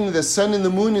didn't hang the sun and the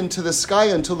moon into the sky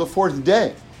until the 4th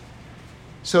day.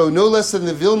 So no less than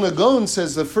the Vilna Gaon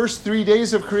says the first 3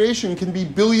 days of creation can be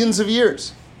billions of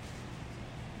years.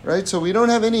 Right? So we don't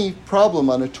have any problem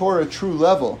on a Torah true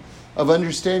level of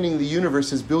understanding the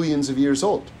universe is billions of years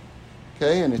old.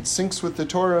 Okay? And it syncs with the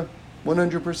Torah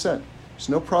 100%. There's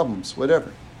no problems,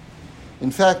 whatever.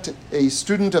 In fact, a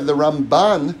student of the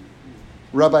Ramban,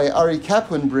 Rabbi Ari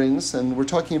Kaplan, brings, and we're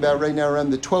talking about right now around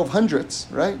the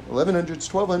 1200s, right? 1100s,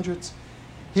 1200s.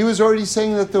 He was already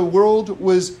saying that the world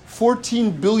was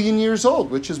 14 billion years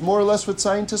old, which is more or less what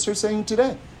scientists are saying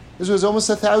today. This was almost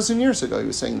 1,000 years ago he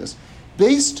was saying this,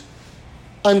 based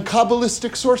on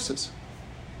Kabbalistic sources.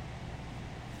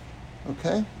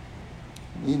 Okay?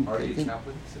 Ari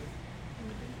Kaplan said it?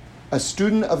 A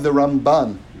student of the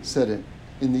Ramban said it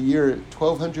in the year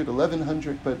 1200,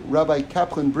 1100, but Rabbi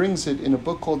Kaplan brings it in a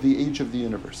book called The Age of the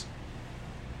Universe.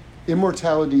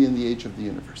 Immortality in the Age of the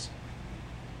Universe.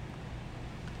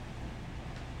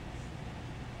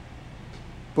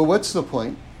 But what's the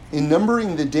point? In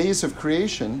numbering the days of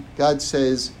creation, God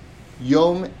says,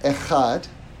 Yom Echad,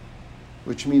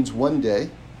 which means 1 day,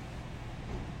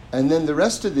 and then the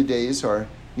rest of the days are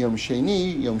Yom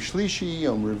Sheni, Yom Shlishi,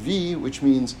 Yom Revi, which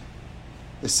means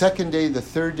the 2nd day, the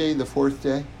 3rd day, the 4th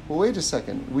day. Well, wait a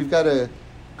second. We've got a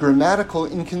grammatical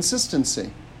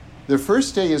inconsistency. The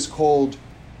first day is called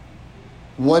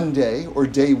 1 day, or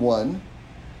day 1,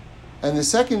 and the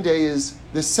 2nd day is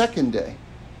the 2nd day.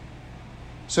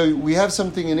 So we have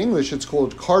something in English, it's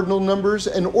called cardinal numbers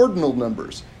and ordinal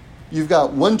numbers. You've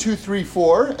got 1, 2, 3,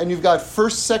 4, and you've got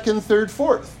 1st, 2nd, 3rd,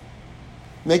 4th.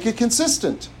 Make it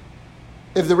consistent.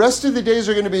 If the rest of the days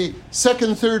are going to be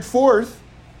 2nd, 3rd, 4th,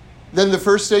 then the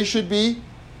first day should be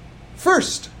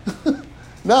 1st.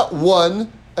 Not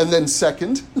 1 and then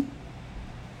 2nd.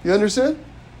 You understand?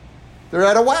 They're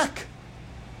out of whack.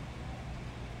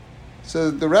 So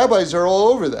the rabbis are all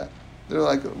over that. They're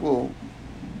like, well,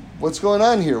 what's going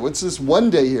on here? What's this 1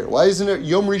 day here? Why isn't it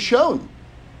Yom Rishon?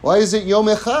 Why is it Yom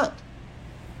Echad?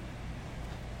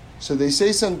 So they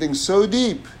say something so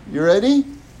deep. You ready?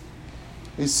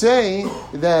 They say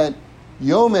that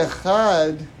Yom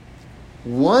Echad,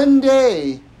 1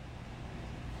 day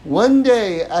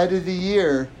out of the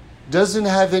year doesn't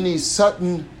have any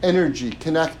Satan energy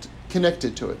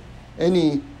connected to it,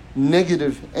 any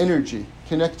negative energy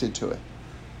connected to it.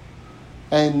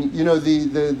 And, you know,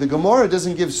 the Gemara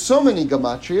doesn't give so many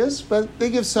gematrias, but they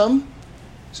give some.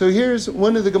 So here's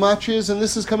one of the gematrias, and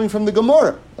this is coming from the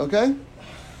Gemara, okay?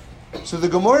 So the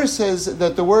Gemara says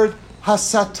that the word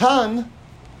Hasatan,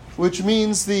 which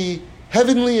means the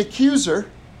heavenly accuser,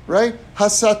 right?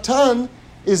 Hasatan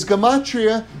is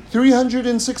gematria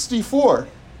 364.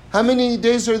 How many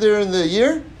days are there in the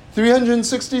year?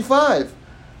 365.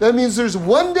 That means there's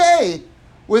 1 day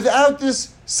without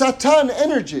this Satan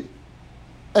energy.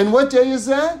 And what day is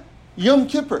that? Yom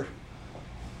Kippur.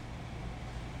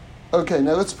 Okay,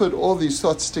 now let's put all these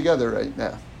thoughts together right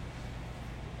now.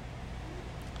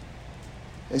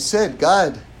 I said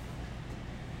God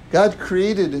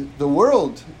created the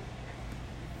world.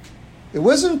 It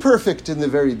wasn't perfect in the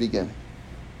very beginning.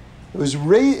 It was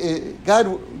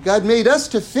God made us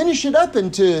to finish it up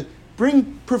and to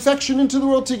bring perfection into the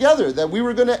world together, that we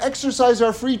were going to exercise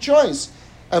our free choice.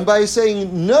 And by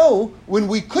saying no, when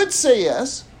we could say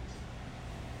yes,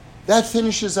 that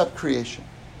finishes up creation,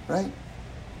 right?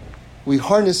 We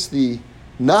harness the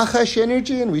Nachash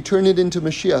energy and we turn it into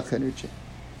Mashiach energy.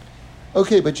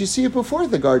 Okay, but you see it before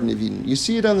the Garden of Eden. You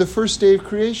see it on the first day of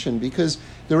creation, because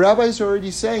the rabbis are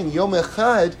already saying Yom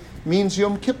Echad means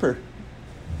Yom Kippur.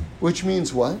 Which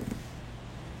means what?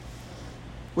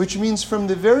 Which means from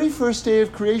the very first day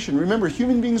of creation. Remember,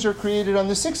 human beings are created on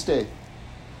the 6th day.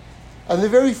 On the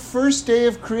very first day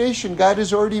of creation, God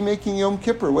is already making Yom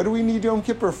Kippur. What do we need Yom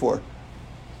Kippur for?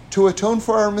 To atone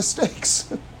for our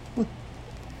mistakes.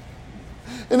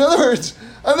 In other words,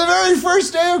 on the very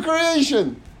first day of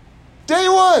creation, day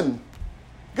 1,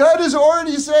 God is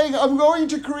already saying, I'm going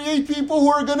to create people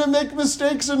who are going to make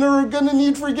mistakes and are going to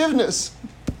need forgiveness.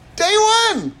 Day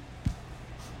one.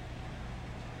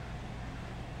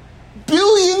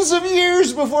 Billions of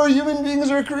years before human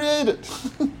beings are created.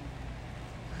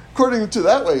 According to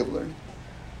that way of learning.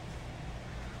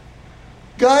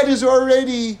 God is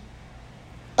already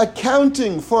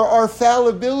accounting for our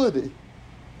fallibility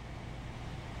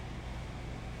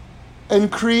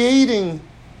and creating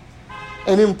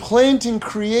and implanting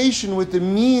creation with the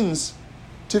means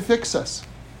to fix us,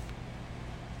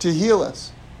 to heal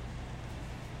us.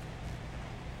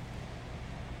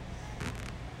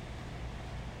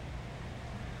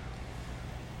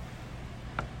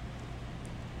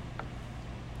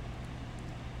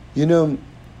 You know,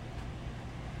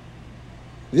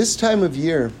 this time of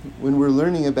year, when we're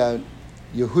learning about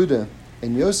Yehuda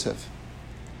and Yosef,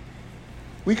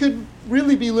 we could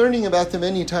really be learning about them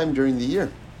any time during the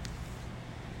year.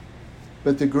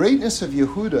 But the greatness of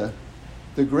Yehuda,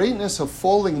 the greatness of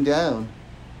falling down,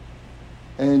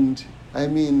 and I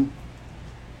mean,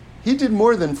 he did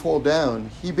more than fall down.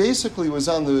 He basically was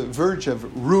on the verge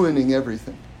of ruining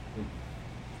everything.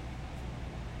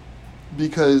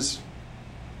 Because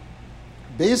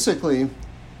basically,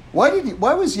 why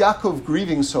was Yaakov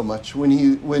grieving so much when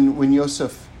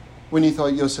he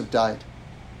thought Yosef died?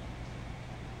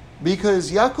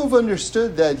 Because Yaakov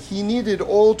understood that he needed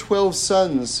all 12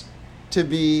 sons to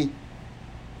be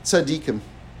tzaddikim.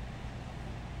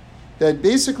 That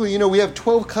basically, we have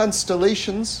 12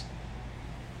 constellations.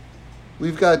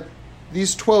 We've got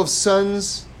these 12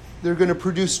 sons. They're going to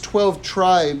produce 12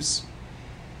 tribes.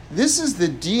 This is the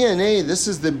DNA, this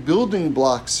is the building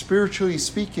block, spiritually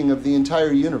speaking, of the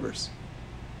entire universe.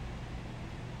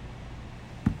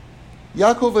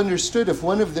 Yaakov understood if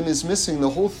one of them is missing,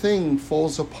 the whole thing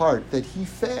falls apart, that he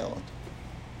failed.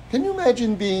 Can you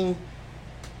imagine being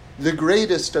the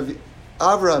greatest of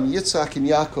Avraham, Yitzhak, and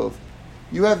Yaakov?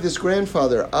 You have this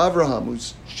grandfather, Avraham,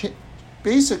 who's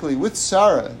basically with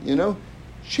Sarah,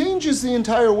 changes the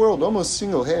entire world almost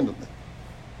single-handedly.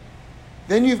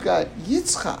 Then you've got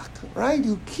Yitzchak, right,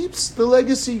 who keeps the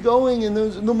legacy going in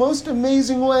the most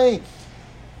amazing way.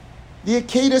 The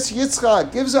Akedas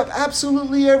Yitzchak gives up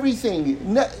absolutely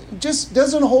everything, just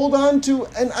doesn't hold on to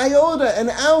an iota,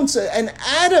 an ounce, an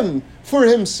atom for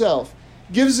himself,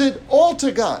 gives it all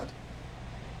to God.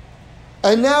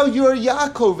 And now you're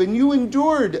Yaakov, and you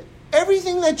endured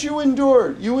everything that you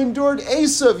endured. You endured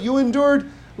Esav, you endured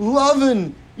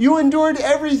Lavan, you endured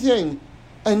everything.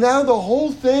 And now the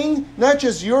whole thing, not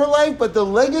just your life, but the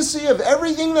legacy of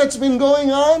everything that's been going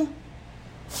on,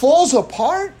 falls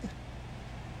apart?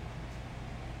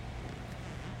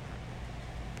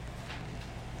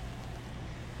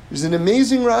 There's an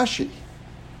amazing Rashi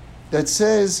that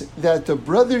says that the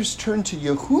brothers turned to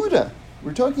Yehuda.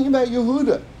 We're talking about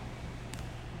Yehuda.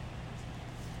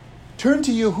 Turned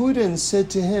to Yehuda and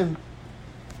said to him,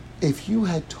 if you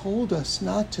had told us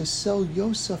not to sell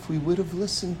Yosef, we would have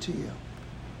listened to you.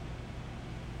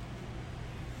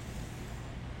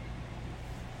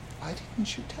 Why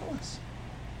didn't you tell us?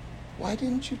 Why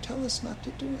didn't you tell us not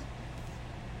to do it?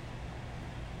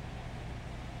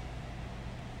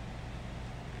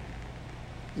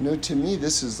 To me,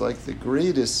 this is like the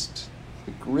greatest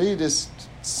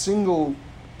single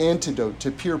antidote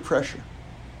to peer pressure.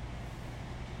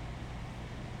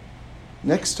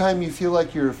 Next time you feel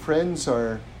like your friends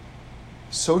are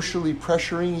socially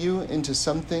pressuring you into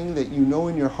something that you know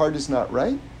in your heart is not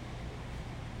right,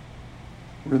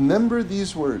 remember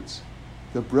these words.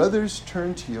 The brothers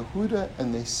turned to Yehuda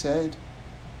and they said,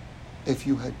 if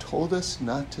you had told us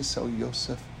not to sell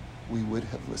Yosef, we would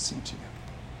have listened to you.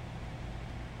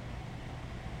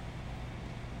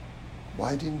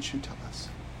 Why didn't you tell us?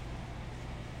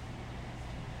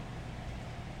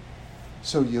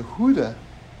 So Yehuda,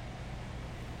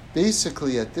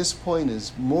 basically at this point,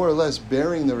 is more or less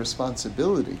bearing the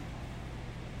responsibility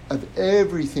of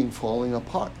everything falling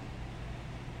apart.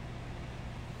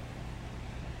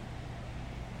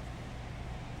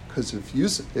 Because if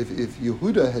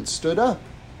Yehuda had stood up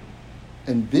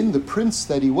and been the prince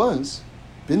that he was,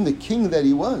 been the king that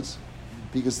he was,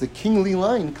 because the kingly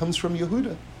line comes from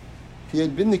Yehuda, if he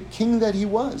had been the king that he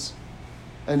was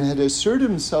and had asserted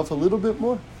himself a little bit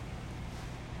more,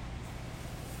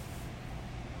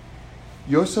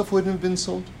 Yosef wouldn't have been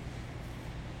sold.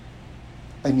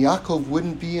 And Yaakov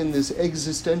wouldn't be in this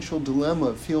existential dilemma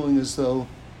of feeling as though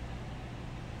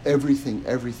everything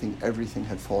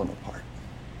had fallen apart.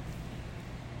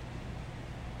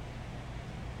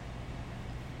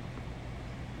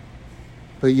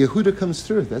 But Yehuda comes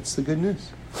through. That's the good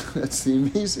news. That's the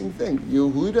amazing thing.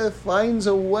 Yehuda finds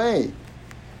a way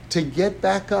to get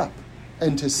back up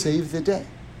and to save the day.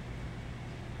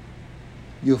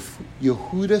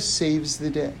 Yehuda saves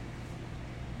the day.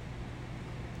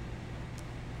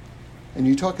 And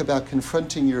you talk about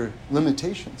confronting your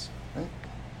limitations, right?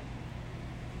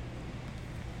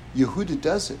 Yehuda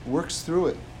does it, works through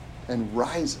it, and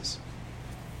rises.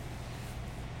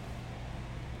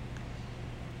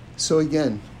 So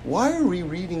again, why are we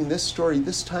reading this story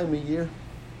this time of year?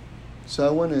 So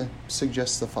I want to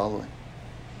suggest the following.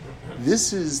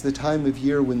 This is the time of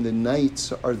year when the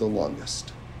nights are the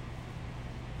longest.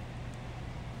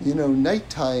 You know,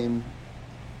 nighttime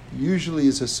usually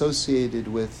is associated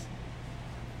with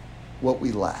what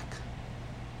we lack.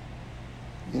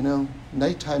 You know,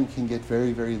 nighttime can get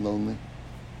very, very lonely,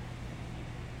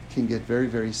 can get very,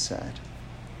 very sad.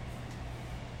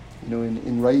 You know,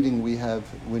 in writing we have,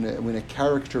 when a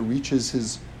character reaches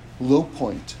his low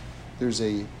point, there's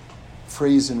a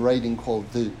phrase in writing called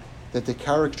that the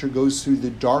character goes through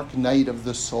the dark night of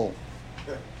the soul.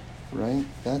 Right?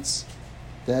 That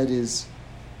is,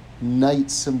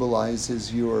 night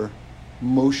symbolizes your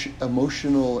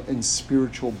emotional and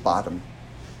spiritual bottom.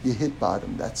 You hit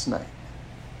bottom, that's night.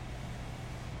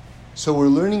 So we're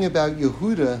learning about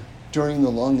Yehuda during the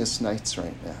longest nights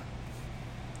right now.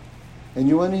 And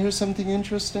you want to hear something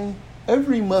interesting?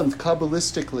 Every month,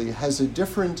 Kabbalistically, has a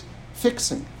different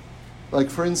fixing. Like,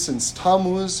 for instance,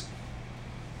 Tammuz,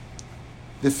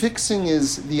 the fixing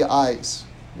is the eyes.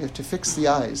 You have to fix the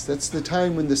eyes. That's the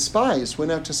time when the spies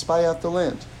went out to spy out the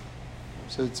land.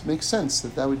 So it makes sense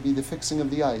that would be the fixing of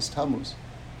the eyes, Tammuz.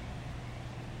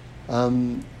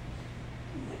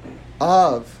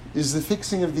 Av is the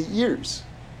fixing of the ears.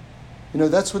 You know,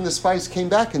 that's when the spies came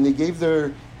back and they gave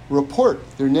their report,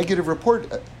 their negative report,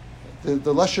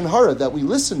 the Lashon Hara that we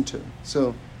listened to.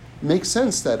 So it makes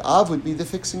sense that Av would be the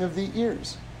fixing of the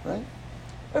ears, right?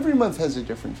 Every month has a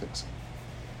different fixing.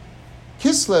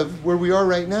 Kislev, where we are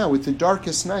right now with the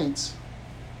darkest nights,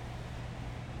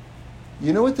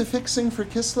 you know what the fixing for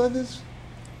Kislev is?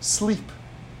 Sleep.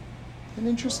 Isn't that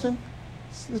interesting?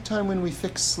 It's the time when we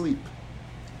fix sleep.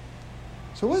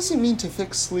 So what does it mean to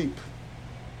fix sleep?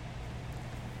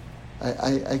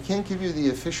 I can't give you the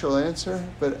official answer,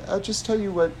 but I'll just tell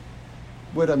you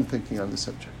what I'm thinking on the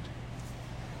subject.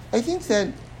 I think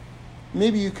that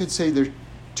maybe you could say there are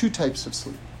two types of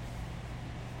sleep.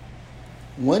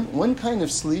 One kind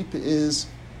of sleep is,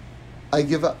 I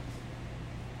give up.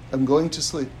 I'm going to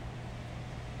sleep.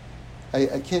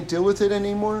 I can't deal with it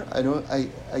anymore.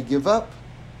 I give up.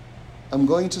 I'm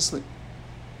going to sleep.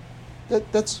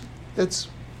 That's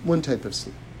one type of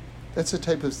sleep. That's a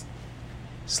type of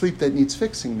sleep that needs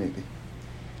fixing, maybe.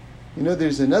 You know,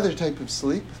 there's another type of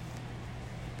sleep.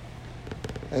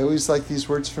 I always like these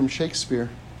words from Shakespeare.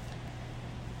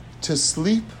 To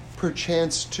sleep,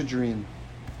 perchance to dream.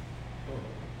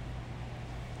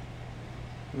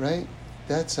 Right?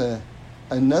 That's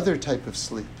another type of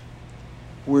sleep,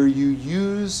 where you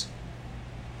use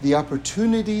the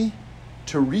opportunity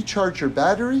to recharge your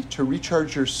battery, to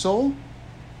recharge your soul,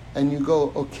 and you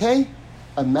go, okay,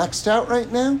 I'm maxed out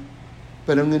right now,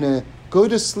 but I'm going to go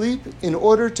to sleep in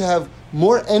order to have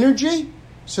more energy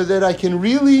so that I can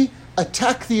really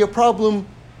attack the problem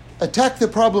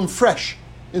fresh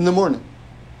in the morning.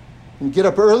 And get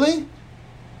up early,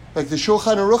 like the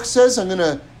Shulchan Aruch says, I'm going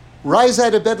to rise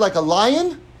out of bed like a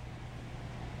lion.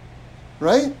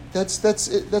 Right? That's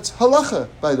halacha,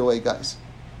 by the way, guys.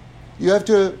 You have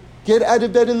to get out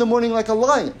of bed in the morning like a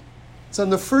lion. It's on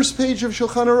the first page of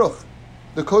Shulchan Aruch,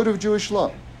 the Code of Jewish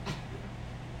Law.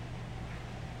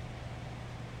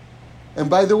 And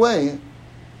by the way,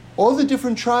 all the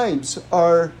different tribes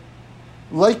are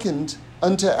likened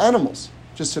unto animals,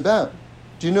 just about.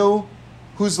 Do you know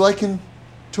who's likened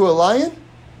to a lion?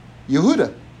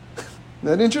 Yehuda. Isn't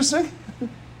that interesting?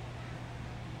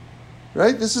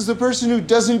 Right? This is the person who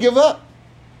doesn't give up.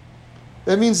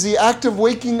 That means the act of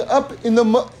waking up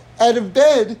out of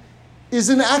bed is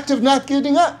an act of not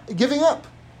giving up.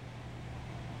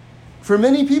 For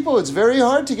many people, it's very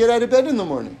hard to get out of bed in the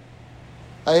morning.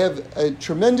 I have a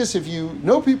tremendous, if you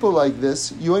know people like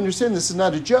this, you understand this is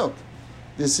not a joke.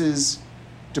 This is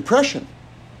depression.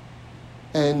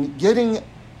 And getting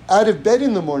out of bed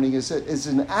in the morning is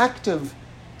an act of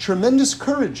tremendous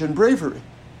courage and bravery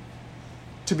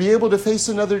to be able to face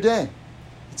another day.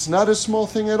 It's not a small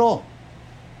thing at all.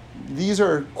 These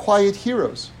are quiet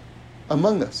heroes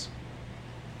among us.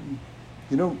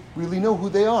 You don't really know who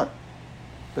they are,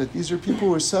 but these are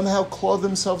people who somehow claw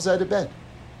themselves out of bed.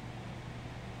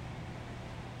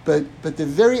 But the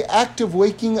very act of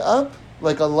waking up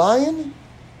like a lion,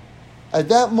 at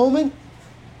that moment,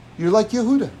 you're like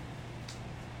Yehuda.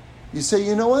 You say,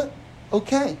 you know what?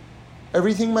 Okay,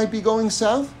 everything might be going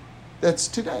south, That's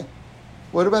today.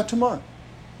 What about tomorrow?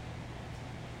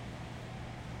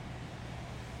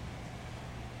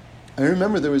 I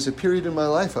remember there was a period in my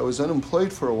life I was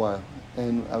unemployed for a while,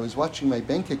 and I was watching my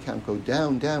bank account go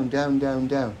down, down, down, down,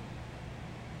 down.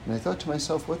 And I thought to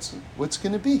myself, what's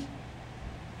going to be?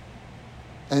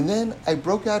 And then I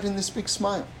broke out in this big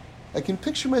smile. I can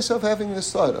picture myself having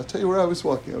this thought. I'll tell you where I was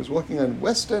walking. I was walking on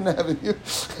West End Avenue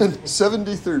and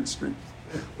 73rd Street,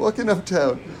 walking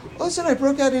uptown. All of a sudden I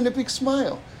broke out in a big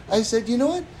smile. I said, you know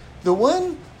what? The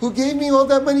one who gave me all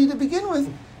that money to begin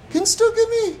with can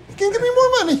give me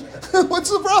more money. What's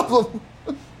the problem?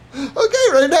 Okay,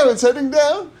 right now it's heading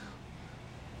down.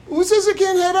 Who says it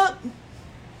can't head up?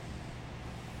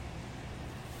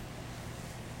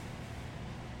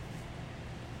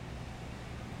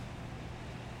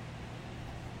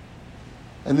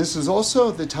 And this is also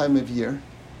the time of year,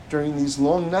 during these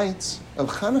long nights of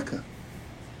Hanukkah.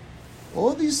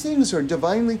 All these things are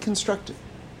divinely constructed.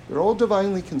 They're all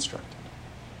divinely constructed.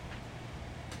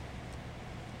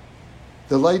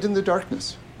 The light and the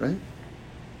darkness, right?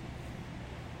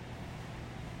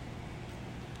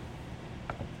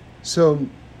 So,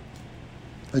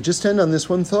 I just end on this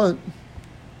one thought.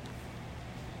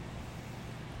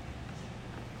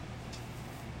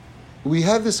 We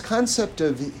have this concept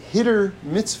of Hiddur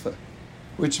mitzvah,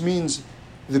 which means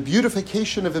the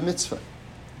beautification of a mitzvah.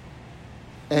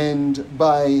 And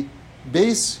by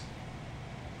Beis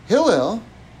Hillel,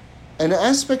 an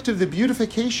aspect of the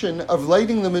beautification of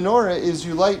lighting the menorah is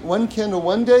you light one candle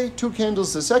one day, 2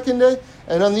 candles the second day,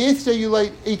 and on the 8th day you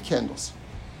light 8 candles,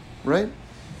 right?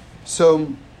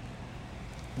 So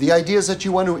the idea is that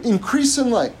you want to increase in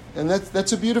light, and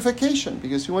that's a beautification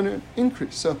because you want to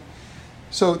increase.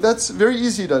 So that's very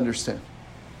easy to understand.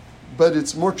 But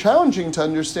it's more challenging to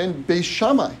understand Beis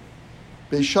Shammai.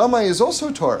 Beis Shammai is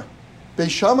also Torah. Beis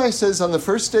Shammai says on the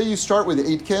first day you start with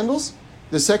 8 candles,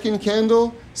 the second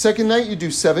night you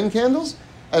do 7 candles,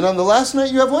 and on the last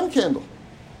night you have 1 candle.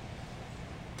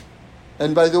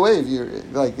 And by the way, if you're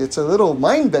like, it's a little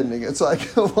mind-bending. It's like,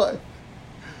 what?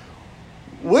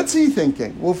 What's he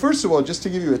thinking? Well, first of all, just to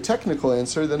give you a technical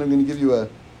answer, then I'm going to give you a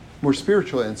more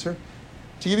spiritual answer.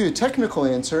 To give you a technical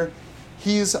answer,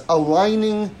 he's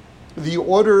aligning the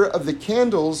order of the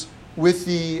candles with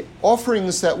the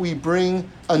offerings that we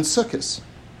bring on Sukkot.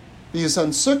 Because on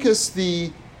Sukkot,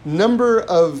 the number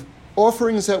of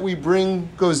offerings that we bring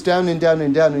goes down and down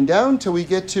and down and down till we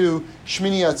get to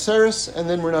Shmini Atzeres, and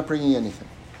then we're not bringing anything.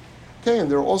 Okay,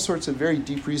 and there are all sorts of very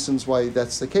deep reasons why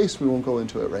that's the case. We won't go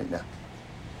into it right now.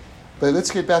 But let's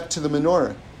get back to the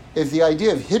menorah. If the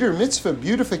idea of Hiddur mitzvah,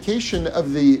 beautification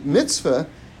of the mitzvah,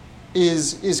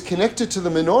 is connected to the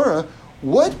menorah,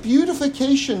 what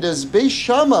beautification does Beis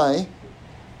Shammai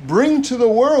bring to the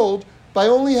world by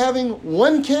only having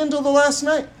 1 candle the last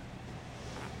night?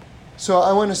 So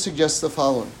I want to suggest the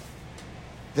following.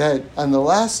 That on the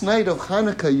last night of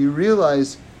Hanukkah, you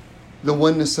realize the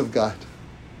oneness of God.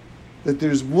 That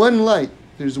there's one light,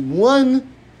 there's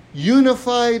one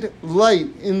unified light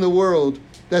in the world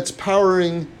that's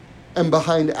powering and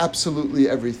behind absolutely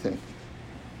everything.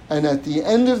 And at the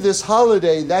end of this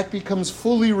holiday, that becomes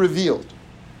fully revealed.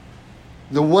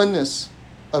 The oneness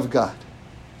of God.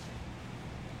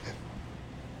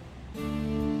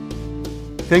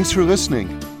 Thanks for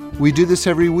listening. We do this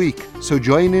every week, so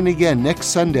join in again next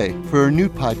Sunday for a new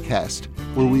podcast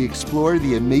where we explore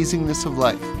the amazingness of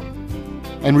life.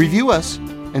 And review us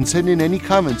and send in any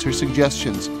comments or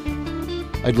suggestions.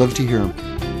 I'd love to hear them.